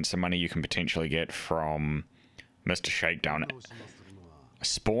up against the money you can potentially get from Mr. Shakedown,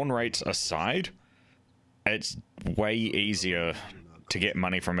 spawn rates aside, it's way easier to get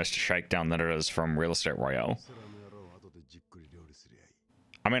money from Mr. Shakedown than it is from Real Estate Royale.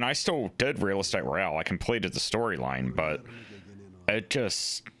 I mean, I still did Real Estate Royale. I completed the storyline, but it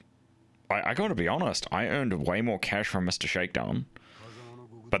just... I gotta be honest, I earned way more cash from Mr. Shakedown.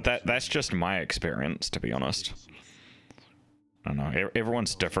 But that's just my experience, to be honest. I don't know,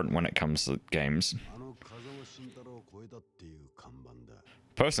 everyone's different when it comes to games.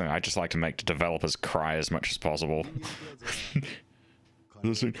 Personally, I just like to make the developers cry as much as possible.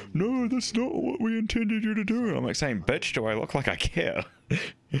 They're saying, no, that's not what we intended you to do. And I'm like saying, bitch, do I look like I care?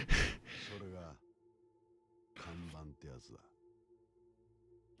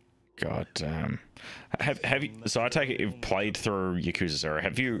 God damn. Have you, so I take it you've played through Yakuza 0.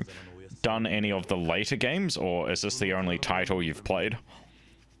 Have you done any of the later games, or is this the only title you've played?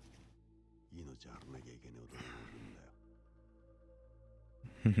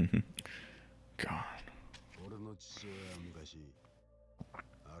 God.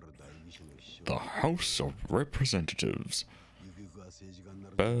 The House of Representatives.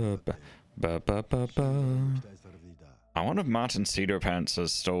 Ba, ba, ba, ba, ba, ba. I wonder if Martin Cedar Pants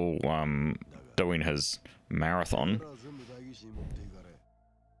is still doing his marathon.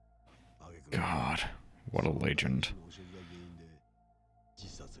 God, what a legend.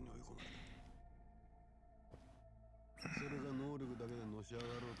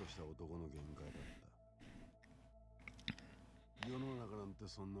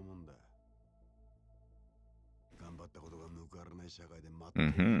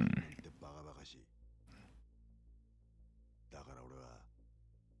 Mm-hmm. だから俺は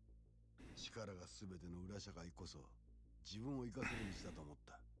力が全ての裏社会こそ自分を生かせる道だと思っ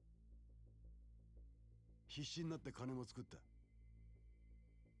た。必死になって金も作った。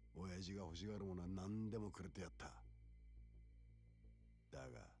親父が欲しがるものは何でもくれてやった。だ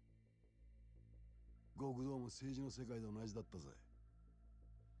が極道も政治の世界と同じだったぜ。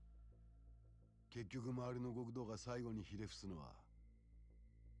結局周りの極道が最後にひれ伏すのは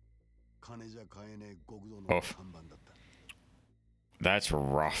金じゃ買えねえ極道の看板だった。That's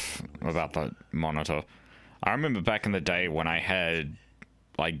rough about the monitor. I remember back in the day when I had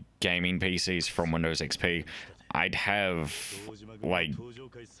like gaming PCs from Windows XP, I'd have like,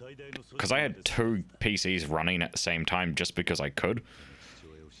 because I had 2 PCs running at the same time just because I could,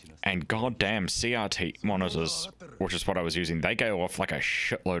 and goddamn CRT monitors, which is what I was using, they gave off like a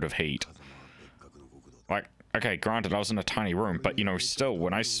shitload of heat. Like, okay, granted I was in a tiny room, but you know, still,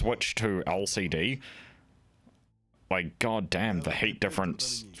 when I switched to LCD, like, goddamn, the heat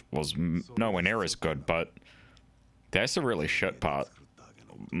difference was nowhere near as good, but that's the really shit part.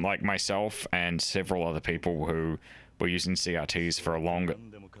 Like, myself and several other people who were using CRTs for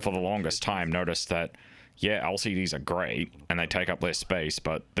the longest time noticed that, yeah, LCDs are great, and they take up less space,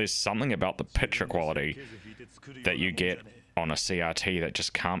 but there's something about the picture quality that you get on a CRT that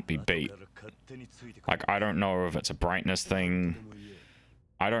just can't be beat. Like, I don't know if it's a brightness thing.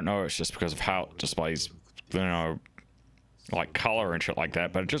 I don't know if it's just because of how it displays, you know, like color and shit like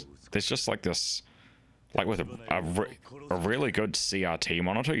that, but there's just like this, like with a really good CRT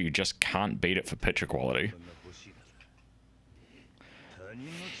monitor, you just can't beat it for picture quality.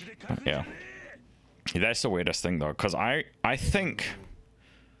 But yeah, that's the weirdest thing though, because I think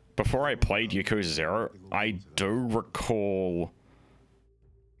before I played Yakuza 0, I do recall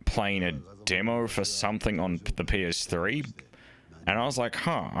playing a demo for something on the PS3, and I was like,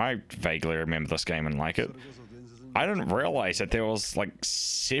 huh, I vaguely remember this game and like it. I didn't realize that there was like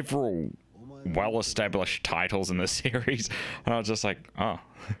several well-established titles in this series, and I was just like, oh,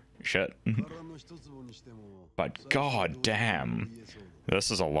 shit. But god damn,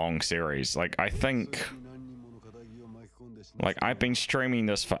 this is a long series. Like, I think, like, I've been streaming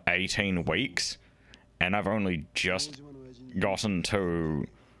this for 18 weeks, and I've only just gotten to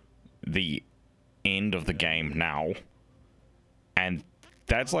the end of the game now, and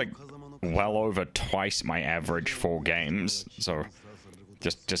that's like well over twice my average for games. So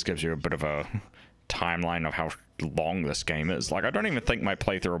just gives you a bit of a timeline of how long this game is. Like, I don't even think my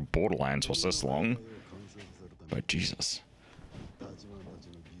playthrough of Borderlands was this long, but Jesus.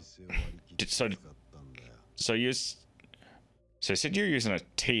 So you said you're using a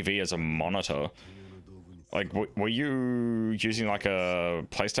TV as a monitor. Like, were you using like a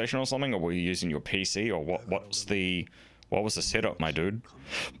PlayStation or something, or were you using your PC, or what was the setup, my dude?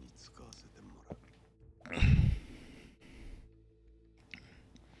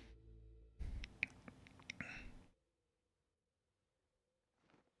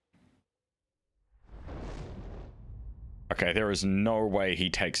 Okay, there is no way he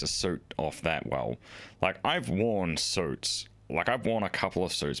takes a suit off that well. Like, I've worn suits. Like, I've worn a couple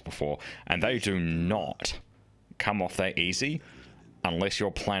of suits before, and they do not come off that easy unless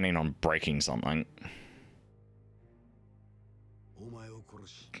you're planning on breaking something.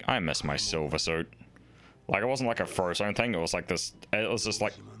 I miss my silver suit. Like, it wasn't like a frozen thing, it was like this, it was just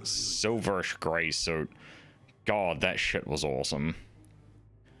like silverish gray suit. God, that shit was awesome.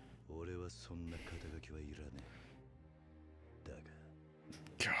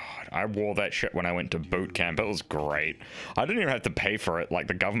 God, I wore that shit when I went to boot camp. It was great. I didn't even have to pay for it. Like,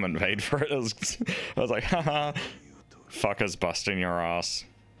 the government paid for it. I was like, haha, fuckers busting your ass.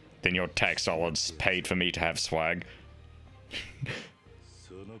 Then your tax dollars paid for me to have swag.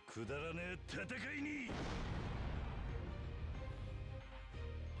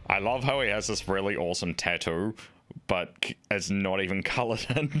 I love how he has this really awesome tattoo, but it's not even colored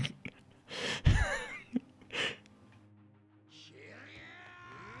in.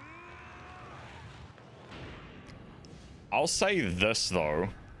 I'll say this though,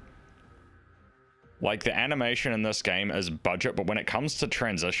 like, the animation in this game is budget, but when it comes to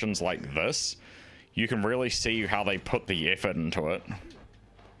transitions like this, you can really see how they put the effort into it.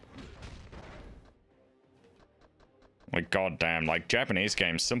 Like, goddamn, like, Japanese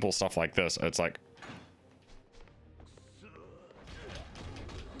games, simple stuff like this, it's like,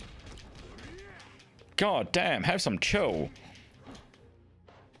 god damn, have some chill.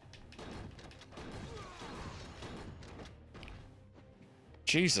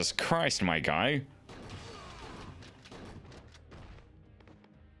 Jesus Christ, my guy.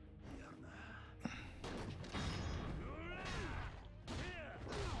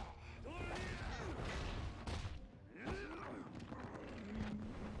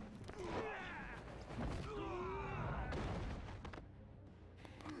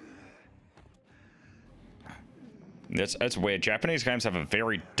 It's weird. Japanese games have a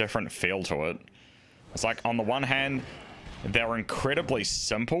very different feel to it. It's like, on the one hand, they're incredibly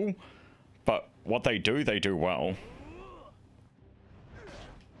simple, but what they do well.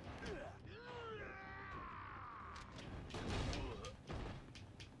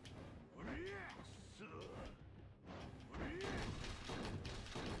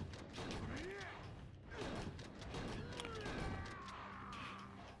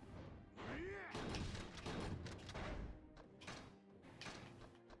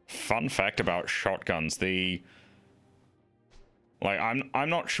 Fun fact about shotguns, like, I'm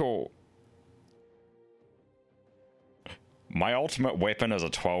not sure. My ultimate weapon is a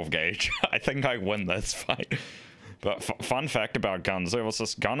 12 gauge. I think I win this fight. But fun fact about guns, there was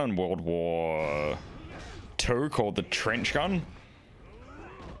this gun in World War II called the trench gun.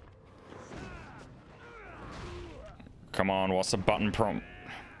 Come on, what's the button prompt?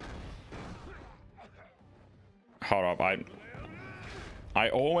 Hold up, I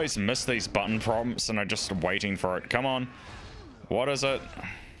always miss these button prompts and I'm just waiting for it. Come on. What is it?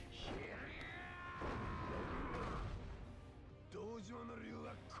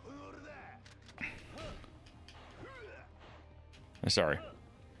 Sorry.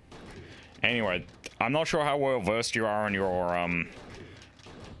 Anyway, I'm not sure how well versed you are in your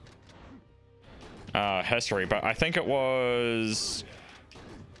history, but I think it was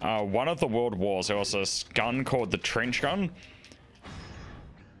one of the world wars. There was this gun called the trench gun,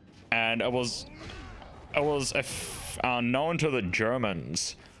 and it was known to the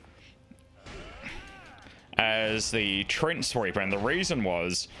Germans as the trench sweeper, and the reason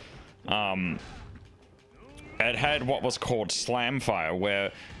was it had what was called slam fire,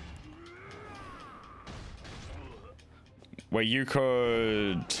 where you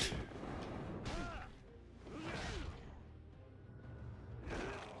could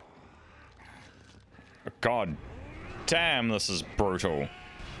God damn, this is brutal.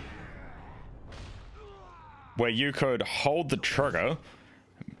 Where you could hold the trigger,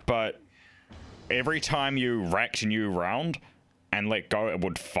 but every time you racked a new round and let go, it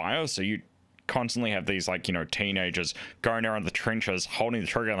would fire. So you constantly have these, like, you know, teenagers going around the trenches, holding the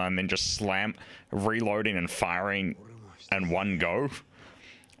trigger, and then just reloading and firing in one go.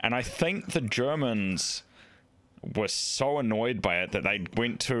 And I think the Germans were so annoyed by it that they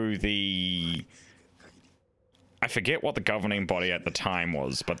went to the... I forget what the governing body at the time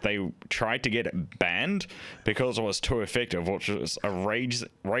was, but they tried to get it banned because it was too effective, which was a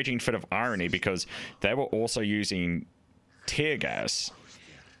raging fit of irony because they were also using tear gas,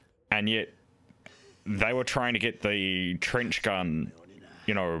 and yet they were trying to get the trench gun,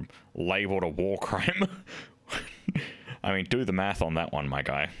 you know, labeled a war crime. I mean, do the math on that one, my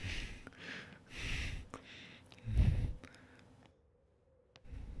guy.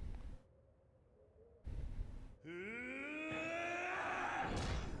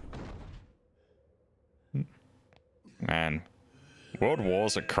 Man, world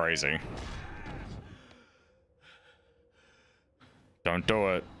wars are crazy. Don't do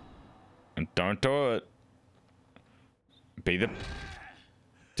it. Don't do it. Be the...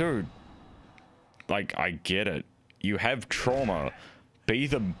 Dude. Like, I get it. You have trauma. Be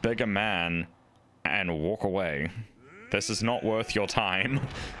the bigger man and walk away. This is not worth your time.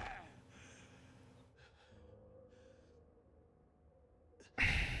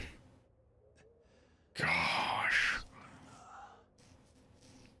 Gosh.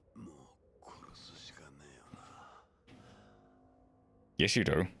 Yes, you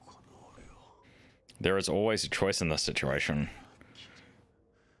do. There is always a choice in this situation.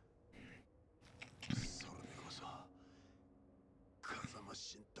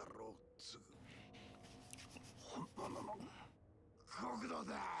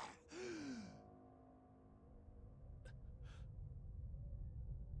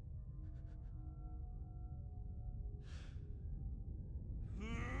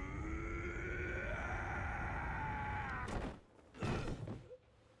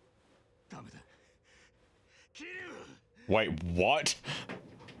 Wait, what?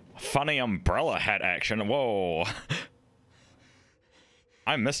 Funny umbrella hat action. Whoa.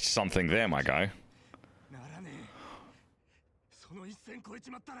 I missed something there, my guy.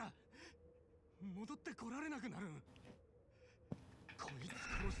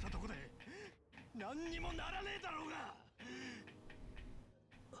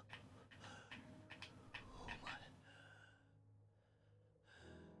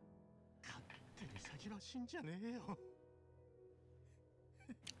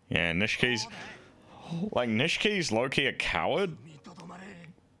 Yeah, Nishiki's... Like, Nishiki's low-key a coward,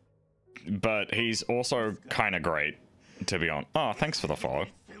 but he's also kind of great, to be honest. Oh, thanks for the follow.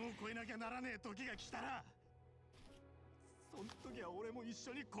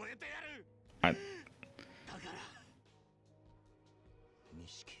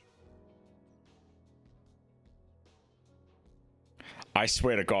 I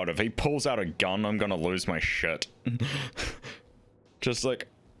swear to God, if he pulls out a gun, I'm gonna lose my shit. Just like,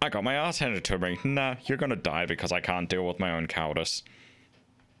 I got my ass handed to me. Nah, you're gonna die because I can't deal with my own cowardice.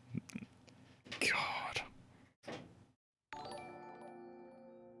 God.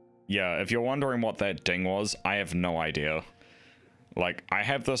 Yeah, if you're wondering what that ding was, I have no idea. Like, I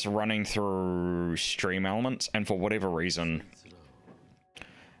have this running through Stream Elements, and for whatever reason,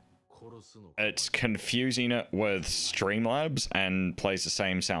 it's confusing it with Streamlabs and plays the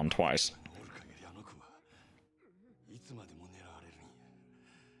same sound twice.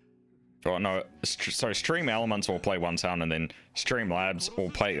 Oh no, so Stream Elements will play one sound and then Streamlabs will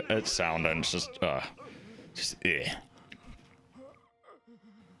play its sound, and it's just eh.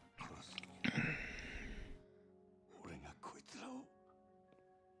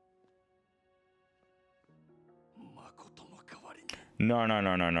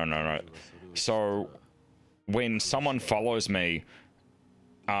 No. So when someone follows me,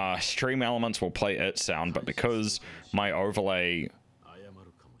 Stream Elements will play its sound, but because my overlay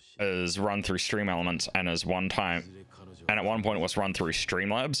is run through Stream Elements and is at one point was run through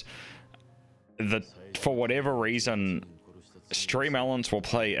Streamlabs, for whatever reason, Stream Elements will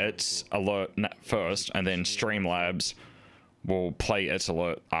play its alert first, and then Streamlabs will play its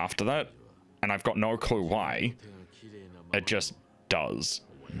alert after that, and I've got no clue why. It just does.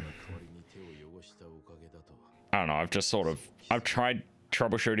 I don't know, I've tried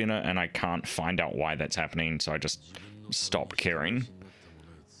troubleshooting it and I can't find out why that's happening, so I just stopped caring.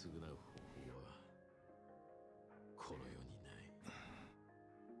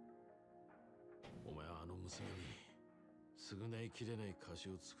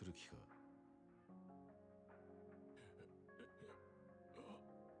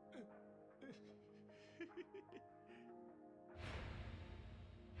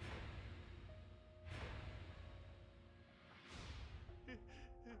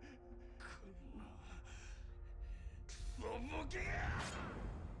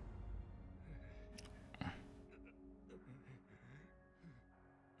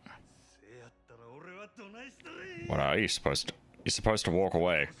 What are you supposed to? You're supposed to walk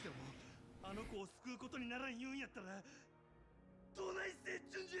away. あの子を救うことにならん言うんやったらどないせっ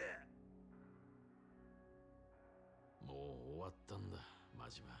ちゅんじゃ。もう終わったんだ、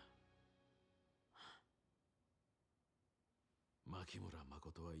真島。牧村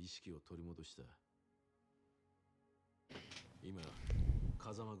誠は意識を取り戻した。今、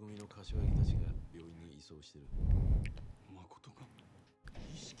風間組の柏木たちが病院に移送してる。誠が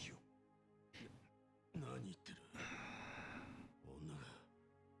意識を。何言ってる。女が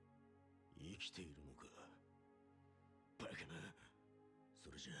生きているのか。バカな。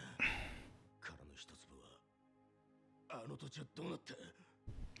それじゃあ殻の一粒はあの土地はどうなった。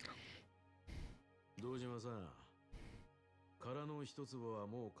堂島さん、殻の一粒は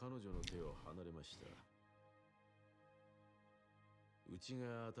もう彼女の手を離れました。うち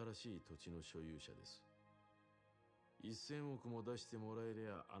が新しい土地の所有者です。1000億も出してもらえり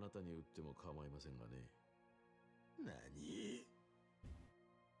ゃあなたに売っても構いませんがね。何。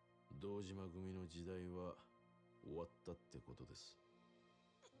堂島組の時代は終わったってことです。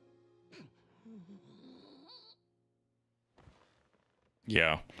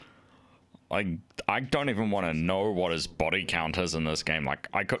Yeah. I don't even want to know what his body count is in this game. Like,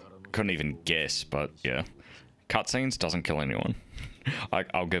 couldn't even guess, but yeah. Cutscenes doesn't kill anyone.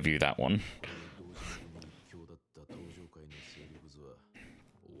 I'll give you that one.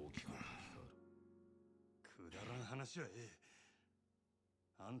 くだらん話はええ。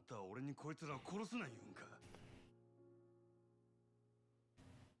あんたは俺にこいつらを殺すな言うんか。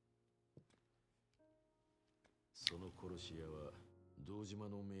その殺し屋は堂島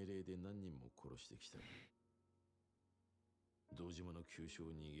の命令で何人も殺してきた。堂島の急所を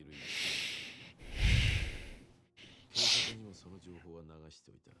握る警察にもその情報は流し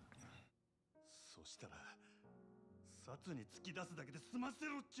ておいた。そしたら殺に突き出すだけで済ませ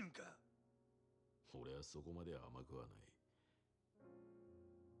ろっちゅうんか。俺はそこまで甘くはない。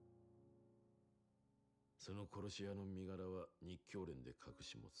その殺し屋の身柄は日教連で隠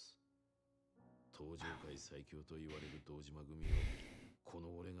し持つ。東上界最強と言われる堂島組をこ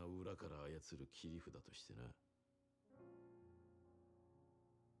の俺が裏から操る切り札としてな。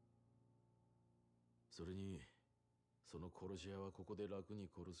それにその殺し屋はここで楽に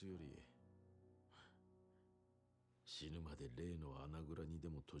殺すより死ぬまで例の穴蔵にで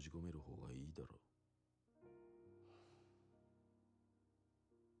も閉じ込める方がいいだろう。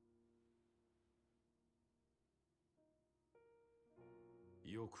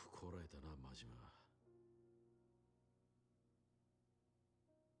よくこらえたな、真島。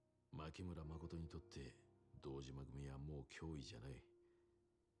牧村誠にとって堂島組はもう脅威じゃない。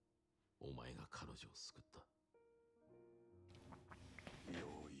お前が彼女を救った。よ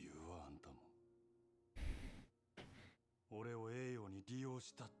う言うわ、あんたも。俺を栄養に利用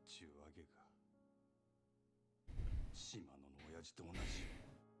したっちゅうわけか。島野の親父と同じ。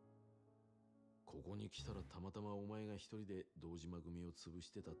ここに来たらたまたまお前が一人で堂島組を潰し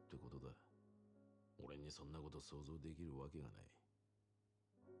てたってことだ。俺にそんなこと想像できるわけがない。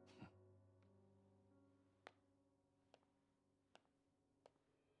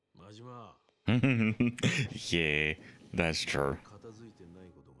真島。Yeah, that's true. 片付いてな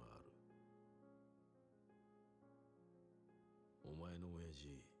いことがある。お前の親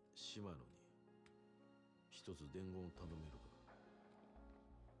父島野に一つ伝言を頼めるか。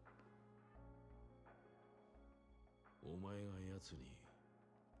お前が奴に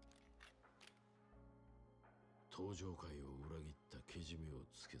東上界を裏切ったけじめを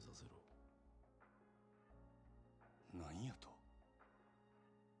つけさせろ。何やと。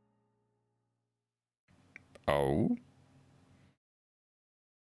Oh?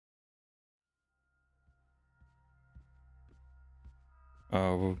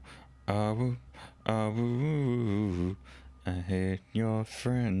 Oh, oh, oh, I hate your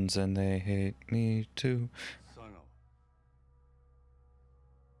friends and they hate me too.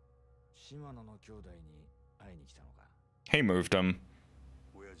 島野の兄弟に会いに来たのか。He moved him.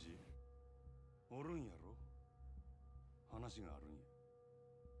 親父、おるんやろ。話があるんや。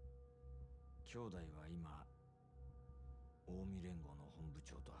兄弟は今近江連合の本部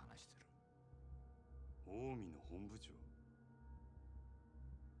長と話してる。近江の本部長。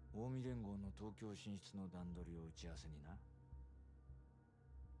近江連合の東京進出の段取りを打ち合わせにな。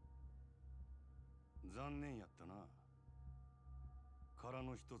残念やったな。殻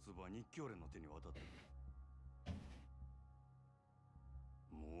の一粒は日教連の手に渡ってる。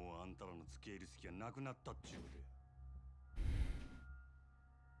もうあんたらの付け入る隙がなくなったっちゅうで。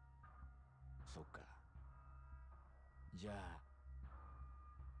そっか。じゃあ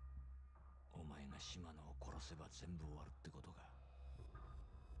お前が島野を殺せば全部終わるってことか。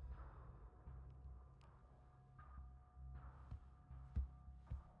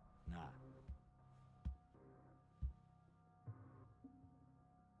なあ、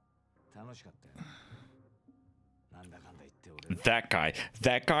楽しかったよ。なんだかんだ言って俺は That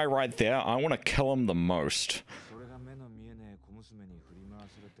guy right there, I want to kill him the most. それが目の見えねえ小娘に振り回さ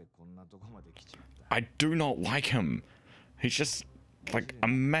れてこんなとこまで来ちまった。I do not like him. He's just like a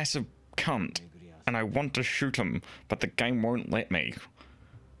massive cunt. And I want to shoot him, but the game won't let me.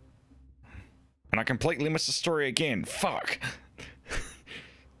 And I completely missed the story again. Fuck.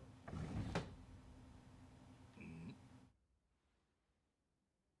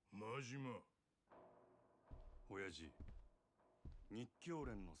 マジマ。親父、日教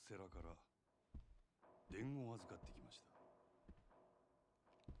連の世良から伝言を預かってきました。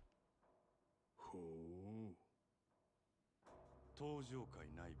ほう。東上会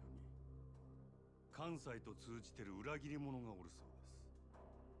内部に関西と通じてる裏切り者がおるそうです。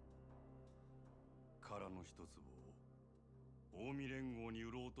殻の一粒を近江連合に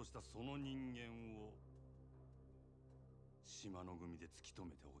売ろうとしたその人間を島の組で突き止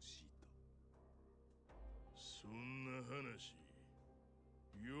めてほしいと。そんな話、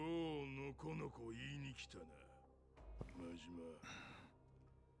ようのこのこ言いに来たな。マジマ。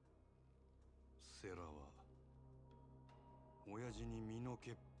世良は親父に身の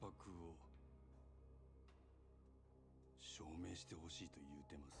潔白を証明してほしいと言う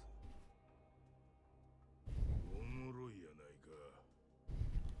てます。おもろいやないか。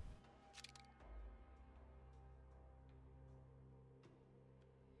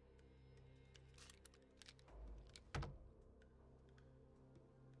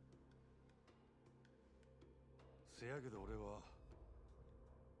せやけど俺は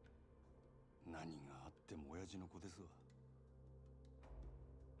何があっても親父の子ですわ。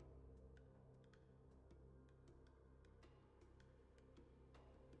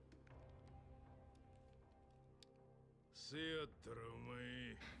せやったらお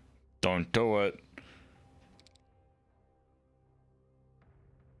前 Don't do it.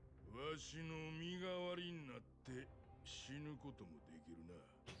 わしの身代わりになって死ぬこともできる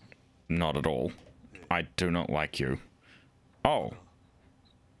な。 Not at all. I do not like you. Oh.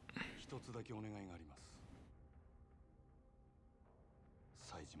 一つだけお願いがあります。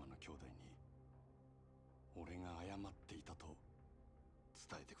西島の兄弟に俺が謝っていたと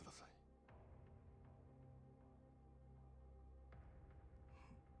伝えてください。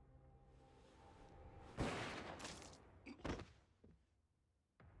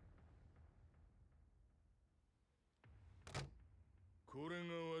これ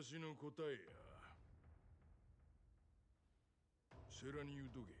がわしの答えや。世良に言う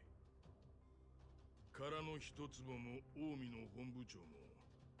とけ。殻の一坪も近江の本部長も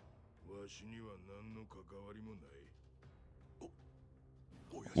わしには何の関わりもない。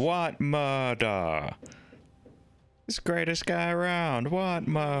What murder? This greatest guy around. What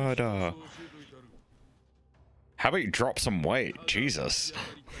murder? How about you drop some weight? Jesus.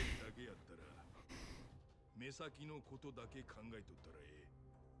 目先のことだけ考えとったらえ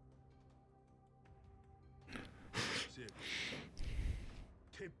え。せや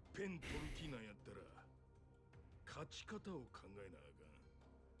てっぺん取る気なんやったら勝ち方を考えなあかん。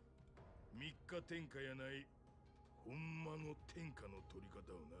三日天下やないほんまの天下の取り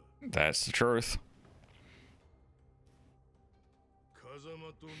方をな。 That's the truth. 風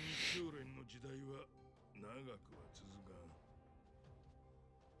間と日教連の時代は長くは続かん。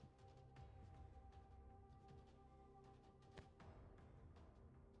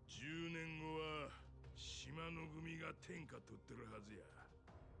10年後は島の組が天下取ってるはずや。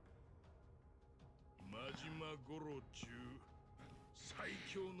真島五郎中最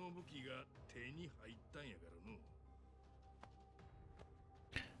強の武器が手に入ったんやからの。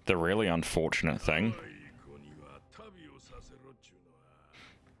 The really unfortunate thing. 可愛い子には旅をさせろっちゅうのは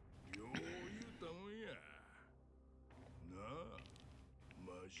よう言うたもんや。なあ、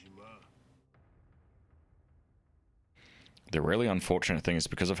真島。 The really unfortunate thing is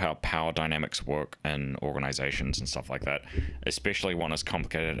because of how power dynamics work in organizations and stuff like that, especially one as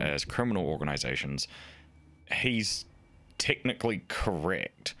complicated as criminal organizations, he's technically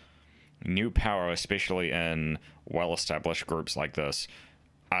correct. New power, especially in well-established groups like this,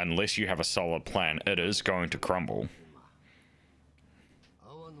 unless you have a solid plan, it is going to crumble.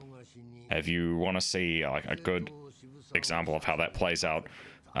 If you want to see like a good example of how that plays out.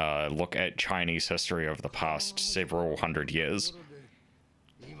 Look at Chinese history over the past several hundred years.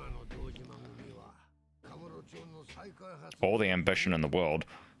 All the ambition in the world,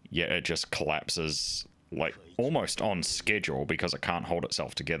 yet it just collapses, like, almost on schedule because it can't hold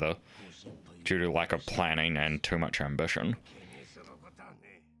itself together due to lack of planning and too much ambition.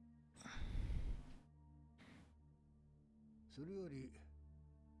 それより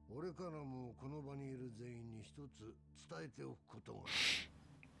俺からもこの場にいる全員に一つ伝えておくことが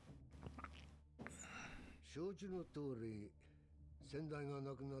承知の通り先代が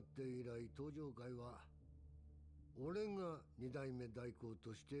亡くなって以来登場会は俺が二代目代行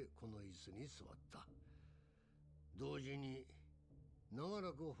としてこの椅子に座った同時に長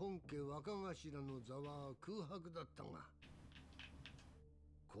らく本家若頭の座は空白だったが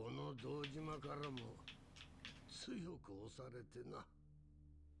この堂島からも強く押されてな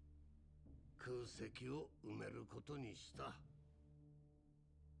空席を埋めることにした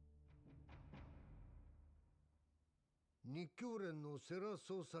日教連の世良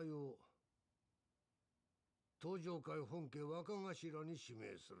総裁を登場会本家若頭に指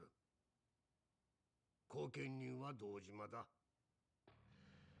名する後見人は堂島だ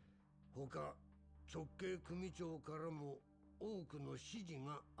他直系組長からも多くの指示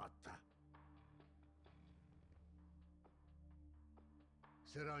があった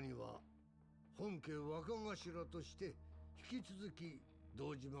世良には本家若頭として引き続き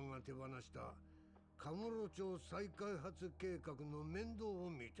堂島が手放したカムロ町再開発計画の面倒を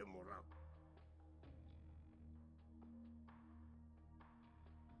見てもらう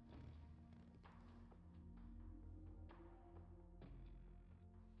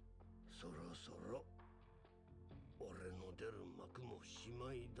そろそろ俺の出る幕もし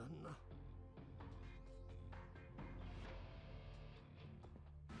まいだな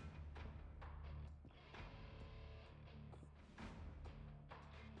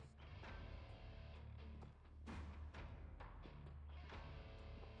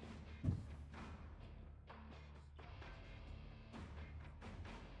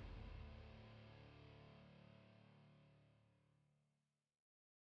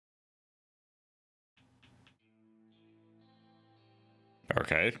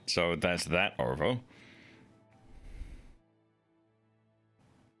Okay, so that's that over.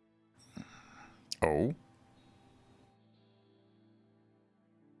 Oh.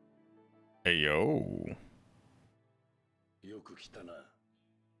 Hey, yo. よく来たな。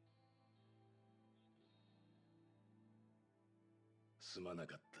すまな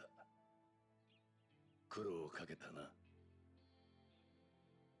かった。苦労をかけたな。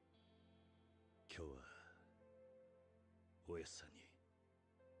今日はおやっさんに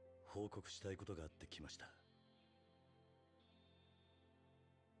報告したいことがあって来ました。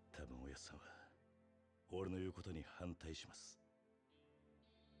多分おやっさんは俺の言うことに反対します。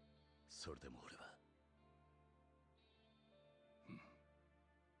それでも俺は、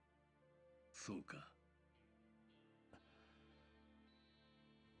そうか。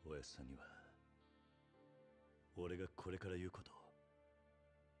おやっさんには俺がこれから言うこと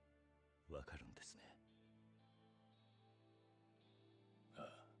わかるんですね。あ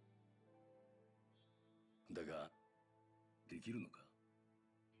あ。だができるのか、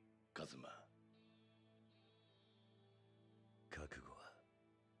カズマ。覚悟は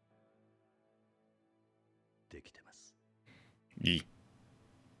できてます。いい。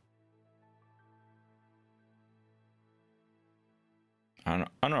I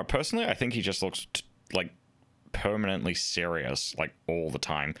don't know. Personally, I think he just looks like permanently serious, like all the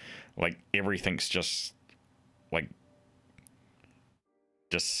time. Like everything's just like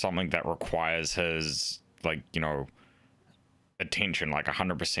something that requires his, like, you know, attention, like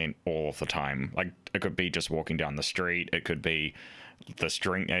 100% all of the time. Like it could be just walking down the street. It could be this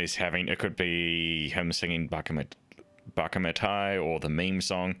drink he's having. It could be him singing Bakamitai or the meme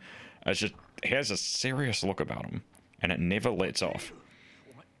song. It's just, he has a serious look about him, and it never lets off.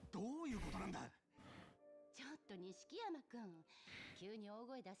 錦山君、急に大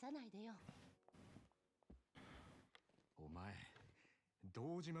声出さないでよ。お前、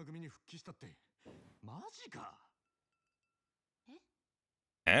堂島組に復帰したって、マジか。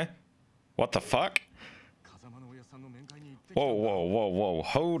Eh? What the fuck? Whoa, whoa, whoa, whoa,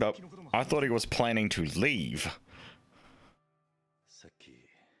 hold up. I thought he was planning to leave. さっき、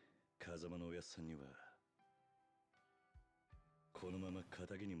風間のおやっさんには、このまま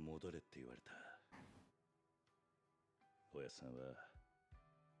仇に戻れって言われた。おやっさんは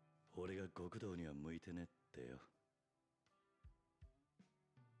俺が極道には向いてねってよ。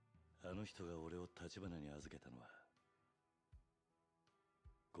あの人が俺を立花に預けたのは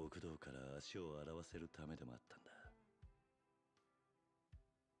極道から足を洗わせるためでもあったんだ。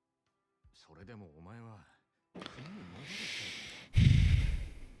それでもお前は国に戻る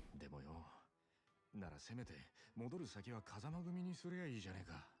ってでもよ、ならせめて戻る先は風間組にすりゃいいじゃね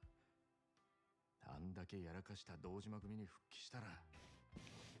えか。あんだけやらかした堂島組に復帰したら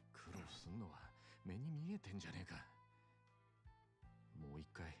苦労すんのは目に見えてんじゃねえか。もう一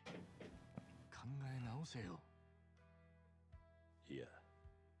回考え直せよ。いや、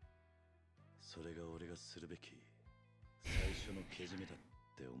それが俺がするべき最初のけじめだっ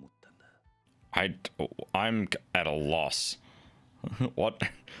て思ったんだ。I'm at a loss. What? 俺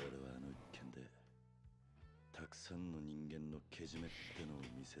はあの一件でたくさんの人間のけじめってのを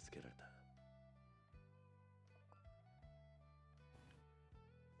見せつけられた。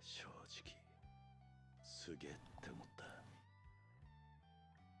正直すげえって思った。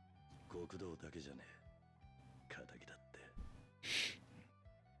極道だけじゃねえ、仇だって。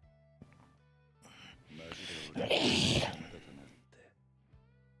マジで俺は仲間だなって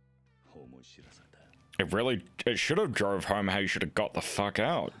思い知らされた。It should have drove home how you should have got the fuck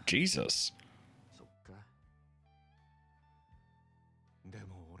out. Jesus. そっか。で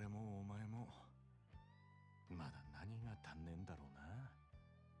も俺もお前もまだ何が足んねえんだろう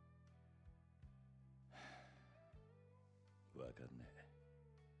な。わかんね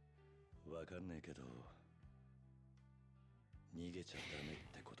え。わかんねえけど、逃げちゃダメっ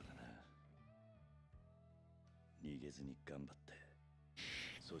てことだな。逃げずに頑張って、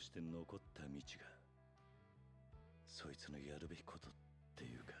そして残った道がそいつのやるべきことって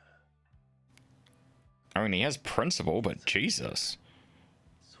いうか。I mean, he has principle, but Jesus.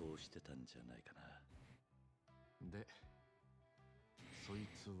 そうしてたんじゃないかな。で、そい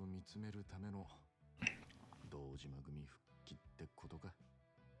つを見つめるための堂島組復帰ってことか。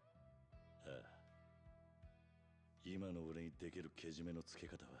ああ、今の俺にできるけじめのつけ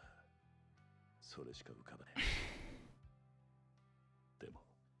方はそれしか浮かばねえ。でも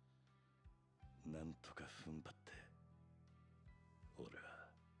なんとか踏ん張って俺は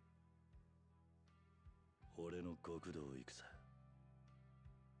俺の極道を行くさ。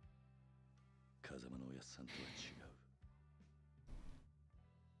風間のおやっさんとは違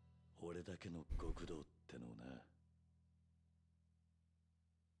う。俺だけの極道ってのをな。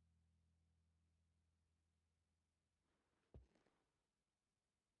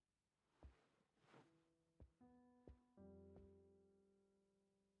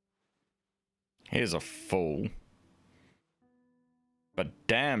He's a fool. But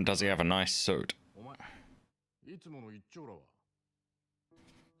damn, does he have a nice suit. お前、いつもの一丁らは。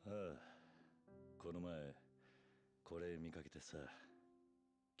ああ、この前これ見かけてさ、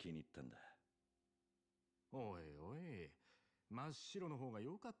気に入ったんだ。おいおい、真っ白の方が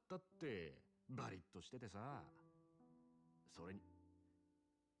良かったって。バリッとしててさ。それに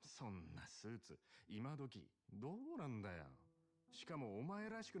そんなスーツ今時どうなんだよ。しかもお前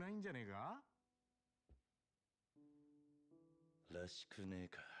らしくないんじゃねえか。らしくねえ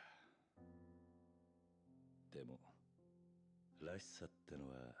か。でもらしさっての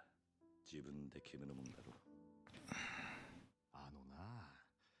は自分で決めるもんだろ。あのな、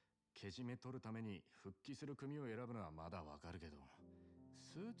けじめ取るために復帰する組を選ぶのはまだわかるけど、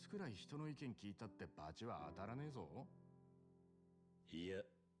スーツくらい人の意見聞いたってバチは当たらねえぞ。いや、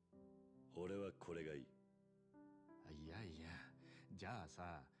俺はこれがいい。いやいや、じゃあ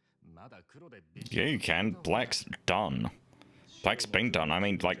さ、まだ黒で Yeah, you can. Black's done. Black's been done. I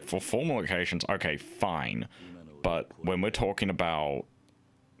mean, like, for formal occasions, okay, fine. But when we're talking about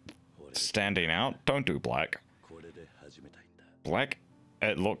standing out, don't do black. これで始めたいんだ。 Black,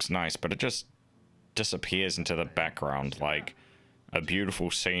 it looks nice, but it just disappears into the background like a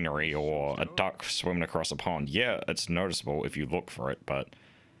beautiful scenery or a duck swimming across a pond. Yeah, it's noticeable if you look for it, but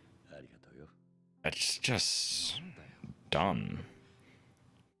ありがとうよ。 it's just done.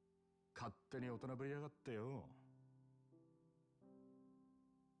 勝手に大人ぶりやがってよ。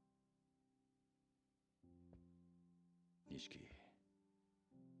錦、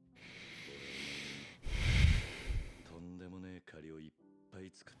とんでもねえ借りをいっぱ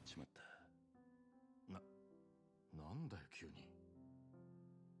い作っちまった。なんだよ急に。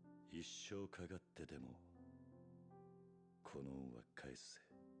一生かかってでもこの恩は返すぜ。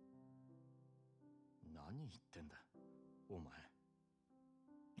何言ってんだお前。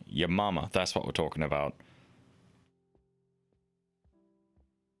 Your mama, that's what we're talking about.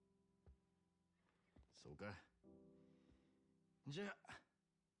 そうか。じゃあ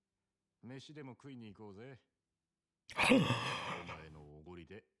飯でも食いに行こうぜ。お前のおごり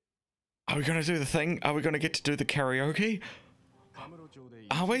で。 Are we gonna do the thing? Are we gonna get to do the karaoke?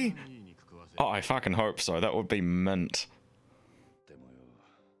 Are we? Oh, I fucking hope so. That would be mint. でもよ、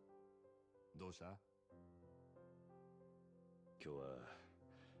どうした？今日は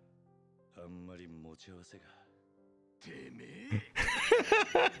あんまり持ち合わせが。てめえ。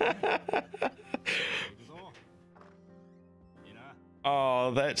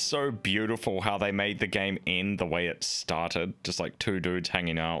Oh, that's so beautiful how they made the game end the way it started. Just like two dudes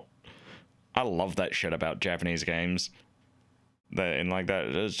hanging out. I love that shit about Japanese games. And like that,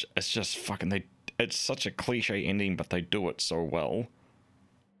 it's just fucking, it's such a cliche ending, but they do it so well.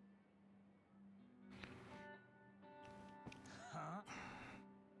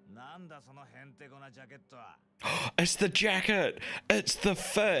 It's the jacket! It's the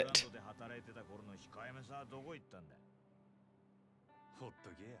fit! ほっと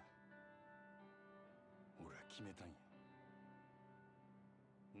けや。俺は決めたんや。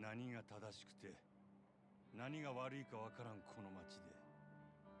何が正しくて何が悪いかわからんこの街で、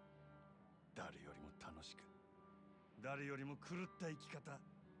誰よりも楽しく、誰よりも狂った生き方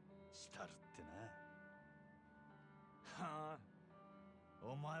したるってな。はあ、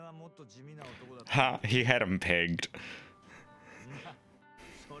お前はもっと地味な男だった。Ha, he had him pegged.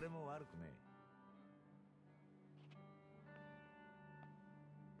 それも悪くねえ。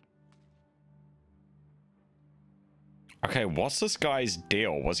Okay, what's this guy's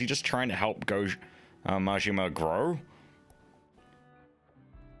deal? Was he just trying to help Majima grow?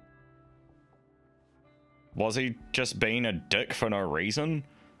 Was he just being a dick for no reason?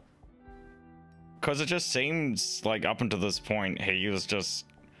 Because it just seems like up until this point he was just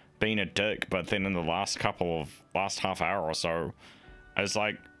being a dick, but then in the last half hour or so, it's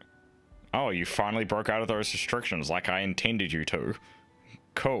like, oh, you finally broke out of those restrictions like I intended you to.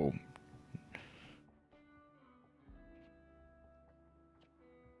 Cool.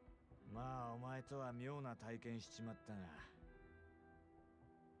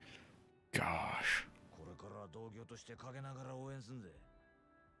 Gosh. これからは同業として陰ながら応援すんぜ。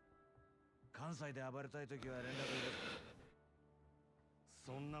関西で暴れたいときは連絡入れる。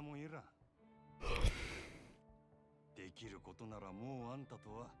そんなもんいらん。できることならもうあんた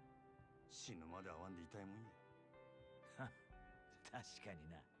とは死ぬまで会わんでいたいもんや。確かに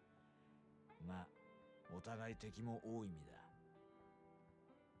な。まあ、お互い敵も多い意味だ。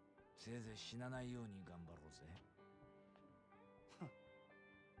せいぜい死なないように頑張ろうぜ。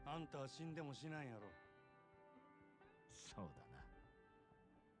あんたは死んでもしないやろ。そうだな。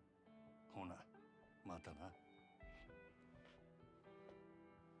ほな、またな。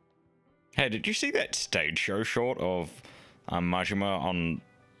Hey, did you see that stage show short of Majima on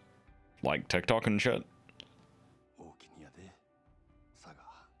like TikTok and shit? 大きにやで、佐賀。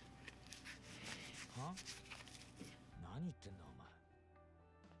は？何言ってんだお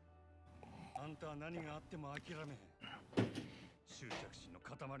前。あんたは何があっても諦めへん。執着心の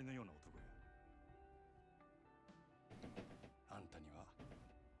塊のような男や。あんたには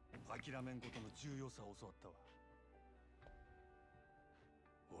諦めんことの重要さを教わったわ。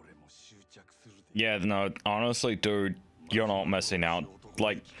俺も執着するで。Yeah, no, honestly, dude, you're not missing out.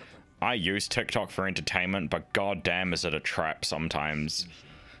 Like, I use TikTok for entertainment, but goddamn is it a trap sometimes.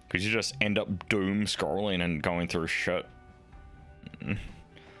 Because you just end up doom scrolling and going through shit.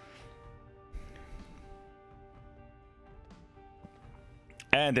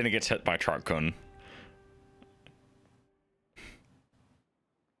 And then it gets hit by Truck Kun.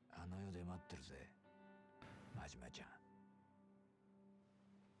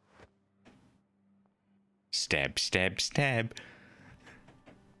 Stab, stab, stab.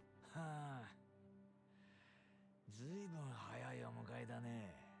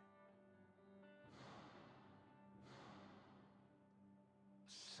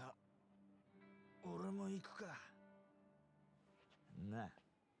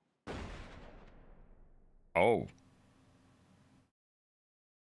 Oh.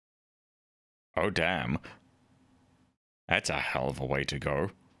 Oh, damn. That's a hell of a way to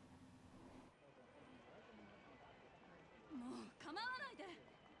go.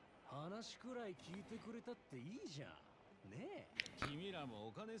 話くらい聞いてくれたっていいじゃん。ねえ、君らも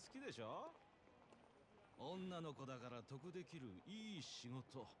お金好きでしょ？女の子だから得できるいい仕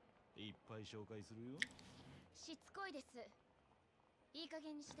事いっぱい紹介するよ。しつこいです。いい加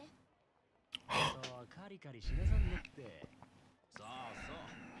減にして。そう、カリカリしなさんなって。そう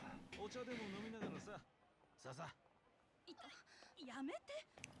そう。お茶でも飲みながらさ。さあさあ。やめて。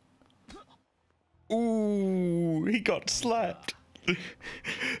Ooh, he got slapped.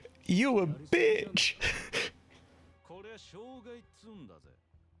 You a bitch. これは傷害っつんだぜ。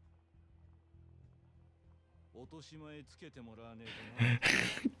落とし前つけてもらわねえ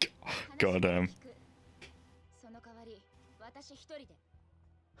とな。God damn. その代わり、私一人で。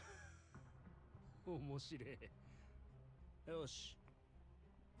面白い。よし。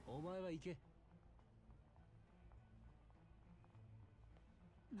お前は行け。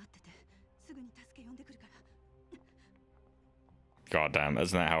待ってて、God damn,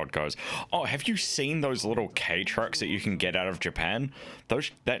 isn't that how it goes? Oh, have you seen those little K trucks that you can get out of Japan?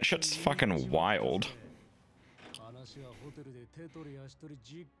 That shit's fucking wild.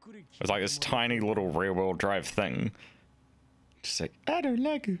 It's like this tiny little rear-wheel drive thing. Just like, I don't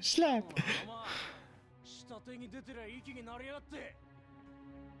like you, slap.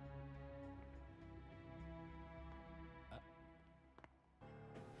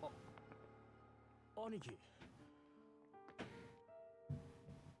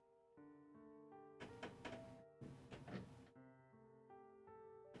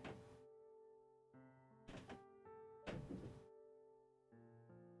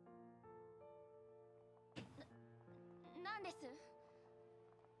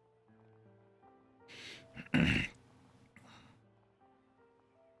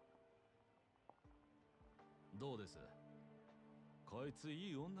どうです？こいつ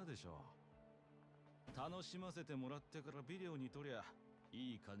いい女でしょ。楽しませてもらってからビデオに撮りゃ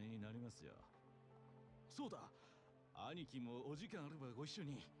いい金になりますよ。そうだ、兄貴もお時間あればご一緒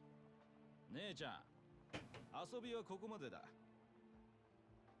に。姉ちゃん、遊びはここまでだ。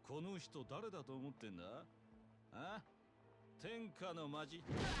この人誰だと思ってんだ？あ？天下のマジ。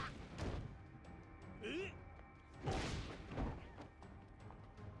え？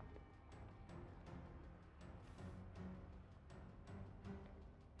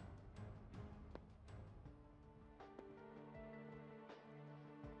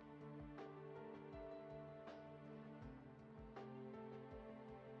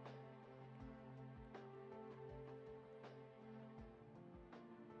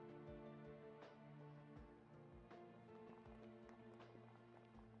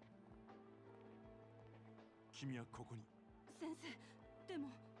君はここに。先生、でも。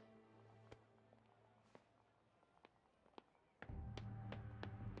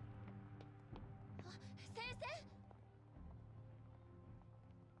先生。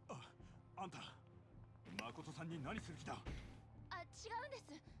あんた、誠さんに何する気だ？違うんで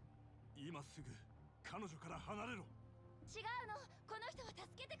す。今すぐ彼女から離れろ。違うの、この人は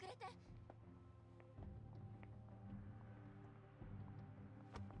助けてくれて。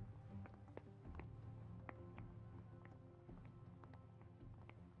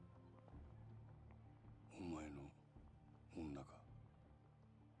お前の女か？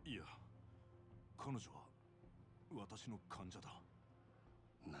いや、彼女は私の患者だ。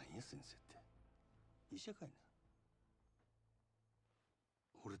なんや先生って、医者かいな。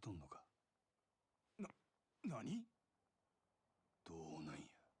惚れとんのか？何？どうなんや？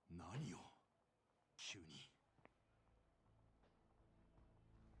何よ、急に。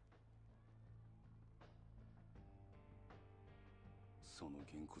その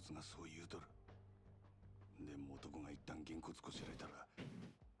げんこつがそう言うとる。でも男が一旦げんこつこしられたら、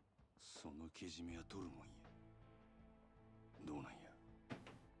そのけじめは取るもんや。どうなんや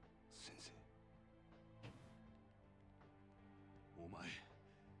先生。お前、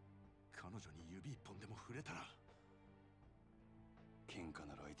彼女に指一本でも触れたら。喧嘩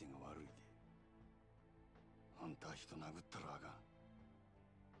なら相手が悪いで。あんた人殴ったらあかん。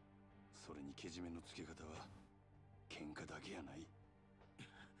それにけじめのつけ方は喧嘩だけやない。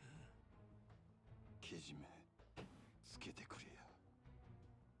けじめつけてくれや、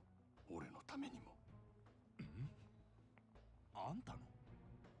俺のためにも。あんたの？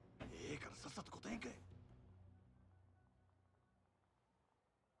ええからさっさと答えんかい。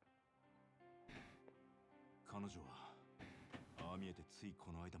彼女はああ見えてつい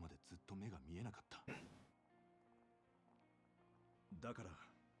この間までずっと目が見えなかった。だから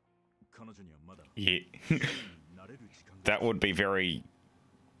彼女にはまだ Yeah. That would be very...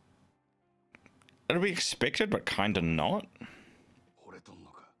 It'd be expected, but kinda not. 惚れとん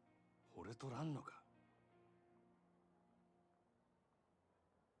のか惚れとらんのか。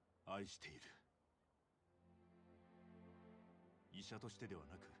愛している。医者としてでは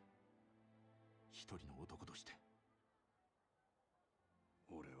なく、一人の男として。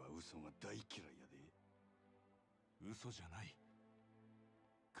俺は嘘が大嫌いやで。嘘じゃない。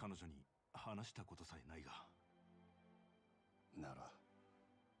彼女に話したことさえないが。なら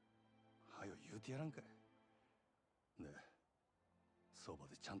はよ言うてやらんかい。で、そば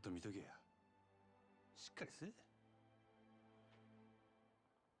でちゃんと見とけや。しっかりせえ。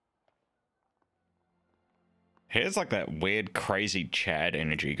Here's like that weird, crazy Chad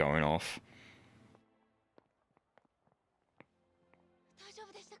energy going off. 大丈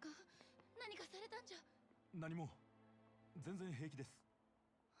夫でしたか？何かされたんじゃ。何も、全然平気です。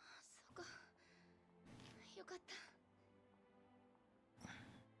そうか、よかった。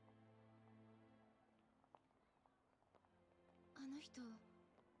あの人、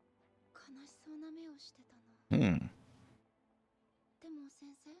彼悲しそうな目をしてたの。 Hmm. でも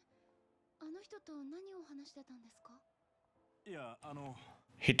先生、あの人と何を話してたんですか？いや、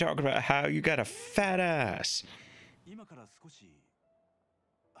He talked about how you got a fat ass. 今から少し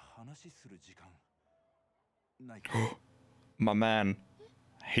話する時間ないか？ My man,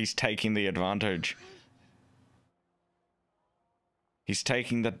 he's taking the advantage. He's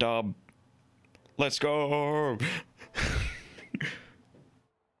taking the dub. Let's go.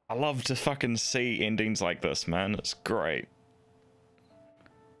 I love to fucking see endings like this, man. It's great.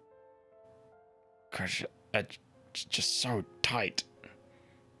 Cause it's just so tight.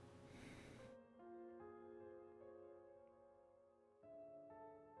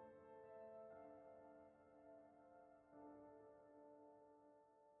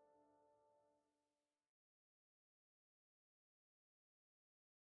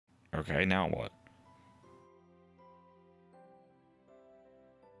 Okay, now what?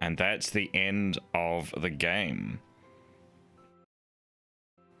 And that's the end of the game.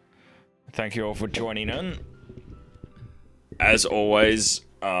 Thank you all for joining in. As always,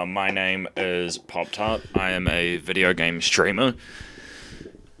 my name is Pop-Tart. I am a video game streamer.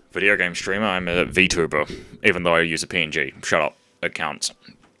 I'm a VTuber, even though I use a PNG. Shut up, it counts.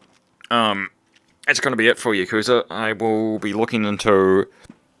 That's going to be it for Yakuza. I will be looking into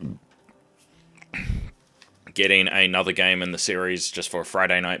getting another game in the series just for a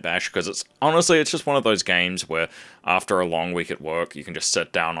Friday night bash, because it's just one of those games where after a long week at work, you can just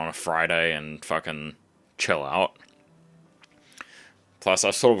sit down on a Friday and fucking chill out. Plus,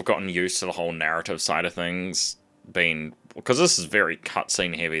 I've sort of gotten used to the whole narrative side of things, because this is very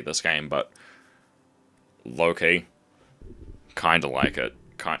cutscene heavy, this game, but low-key, kind of like it.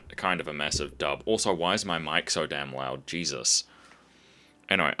 Kind of a massive dub. Also, why is my mic so damn loud? Jesus.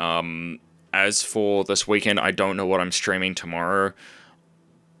 Anyway, as for this weekend, I don't know what I'm streaming tomorrow.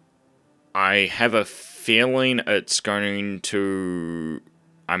 I have a feeling it's going to...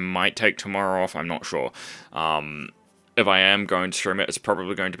 I might take tomorrow off, I'm not sure. If I am going to stream it, it's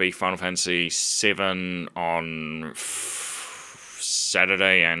probably going to be Final Fantasy VII on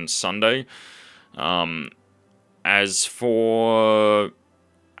Saturday and Sunday. As for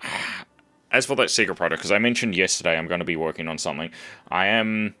that secret project, because I mentioned yesterday I'm going to be working on something,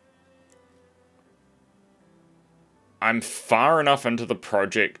 I'm far enough into the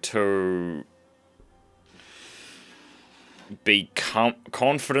project to be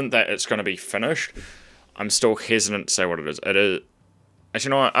confident that it's going to be finished. I'm still hesitant to say what it is. It is... Actually,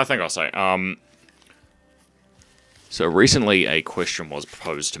 you know what? I think I'll say. So recently a question was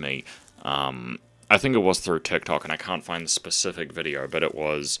proposed to me. I think it was through TikTok, and I can't find the specific video, but it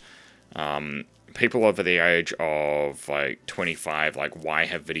was... people over the age of, like, 25, like, why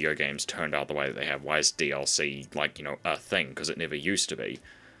have video games turned out the way that they have? Why is DLC, like, you know, a thing? Because it never used to be.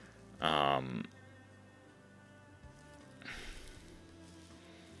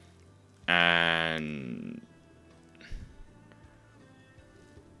 And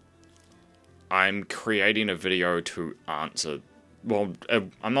I'm creating a video to answer... Well,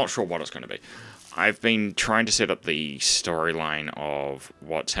 I'm not sure what it's going to be. I've been trying to set up the storyline of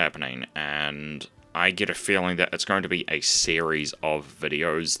what's happening, and I get a feeling that it's going to be a series of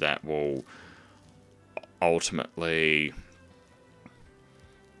videos that will ultimately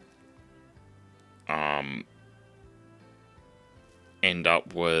end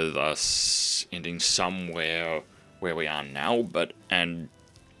up with us ending somewhere where we are now, and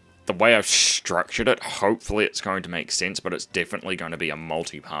the way I've structured it, hopefully it's going to make sense, but it's definitely going to be a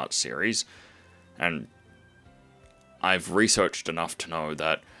multi-part series. And I've researched enough to know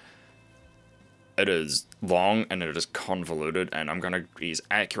that it is long and it is convoluted, and I'm going to be as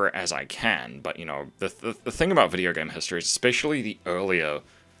accurate as I can. But, you know, the thing about video game history is, especially the earlier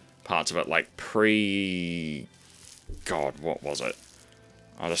parts of it, like God, what was it?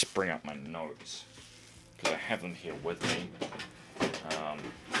 I'll just bring up my notes, because I have them here with me.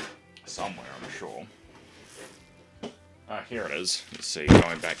 Somewhere, I'm sure. Here it is. Let's see,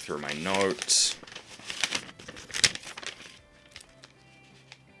 going back through my notes.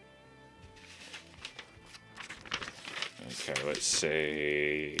 Okay, let's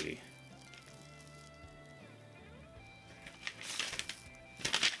see.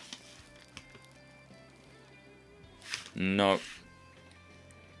 Nope.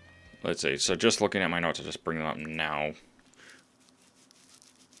 Let's see, so just looking at my notes, I'll just bring them up now.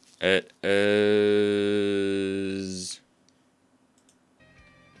 It is...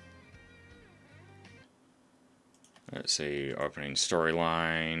 Let's see, opening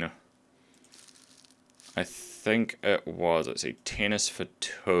storyline. I think it was, let's see, Tennis for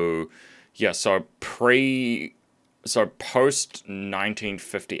Two. Yeah, so so post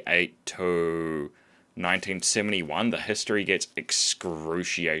 1958 to 1971, the history gets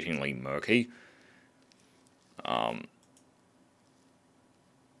excruciatingly murky.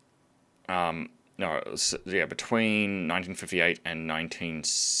 No, yeah, between 1958 and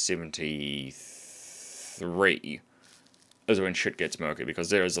 1973 is when shit gets murky,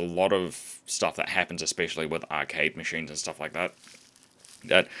 because there is a lot of stuff that happens, especially with arcade machines and stuff like that,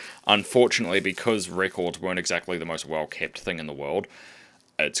 that unfortunately, because records weren't exactly the most well-kept thing in the world,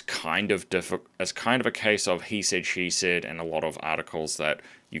 it's kind of it's kind of a case of he said, she said, and a lot of articles that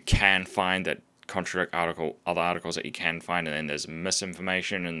you can find that contradict other articles that you can find, and then there's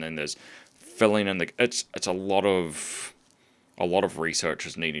misinformation, and then there's filling in the it's a lot of research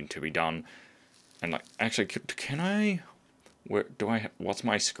is needing to be done. And like, actually, can I, where do I, what's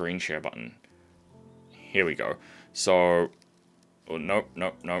my screen share button? Here we go. So, oh, nope,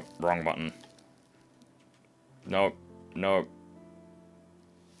 wrong button. Nope.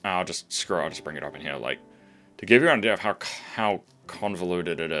 I'll just bring it up in here. Like, to give you an idea of how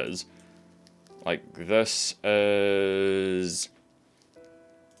convoluted it is, like, this is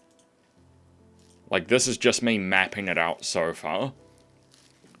just me mapping it out so far.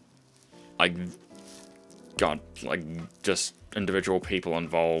 Like, God, like, just individual people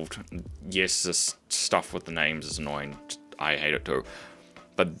involved. Yes, this stuff with the names is annoying. I hate it too.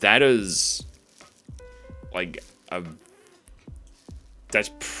 But that is, like, that's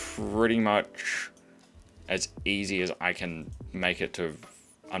pretty much as easy as I can make it to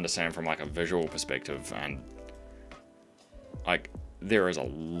understand from, like, a visual perspective. And, like, there is a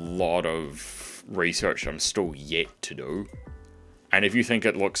lot of research I'm still yet to do. And if you think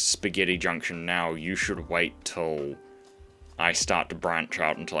it looks spaghetti junction now, you should wait till I start to branch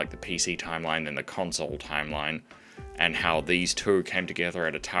out into, like, the PC timeline and the console timeline, and how these two came together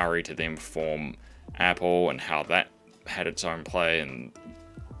at Atari to then form Apple, and how that had its own play, and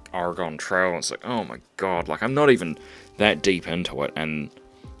Oregon Trail. And it's like, oh my god, like, I'm not even that deep into it, and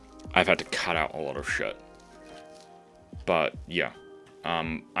I've had to cut out a lot of shit. But yeah,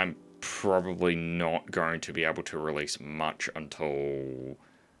 I'm probably not going to be able to release much until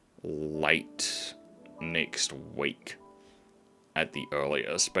late next week at the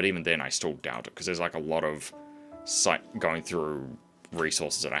earliest. But even then, I still doubt it, because there's, like, a lot of going through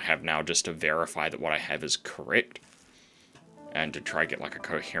resources that I have now just to verify that what I have is correct, and to try to get, like, a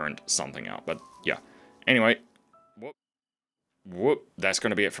coherent something out. But yeah, anyway, whoop, that's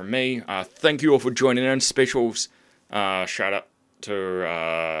going to be it from me. Thank you all for joining in. Specials shout out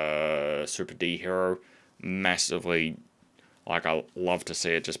to Super D Hero. Massively, like, I love to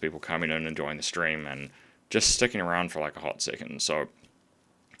see it, just people coming in and enjoying the stream and just sticking around for, like, a hot second. So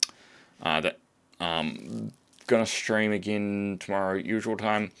gonna stream again tomorrow, usual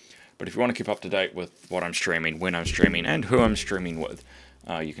time. But if you want to keep up to date with what I'm streaming, when I'm streaming, and who I'm streaming with,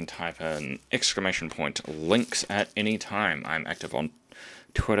 you can type in !links at any time. I'm active on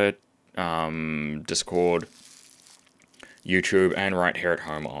Twitter, Discord, YouTube, and right here at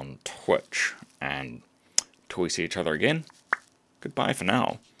home on Twitch. And till we see each other again, goodbye for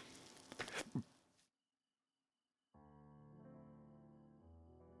now.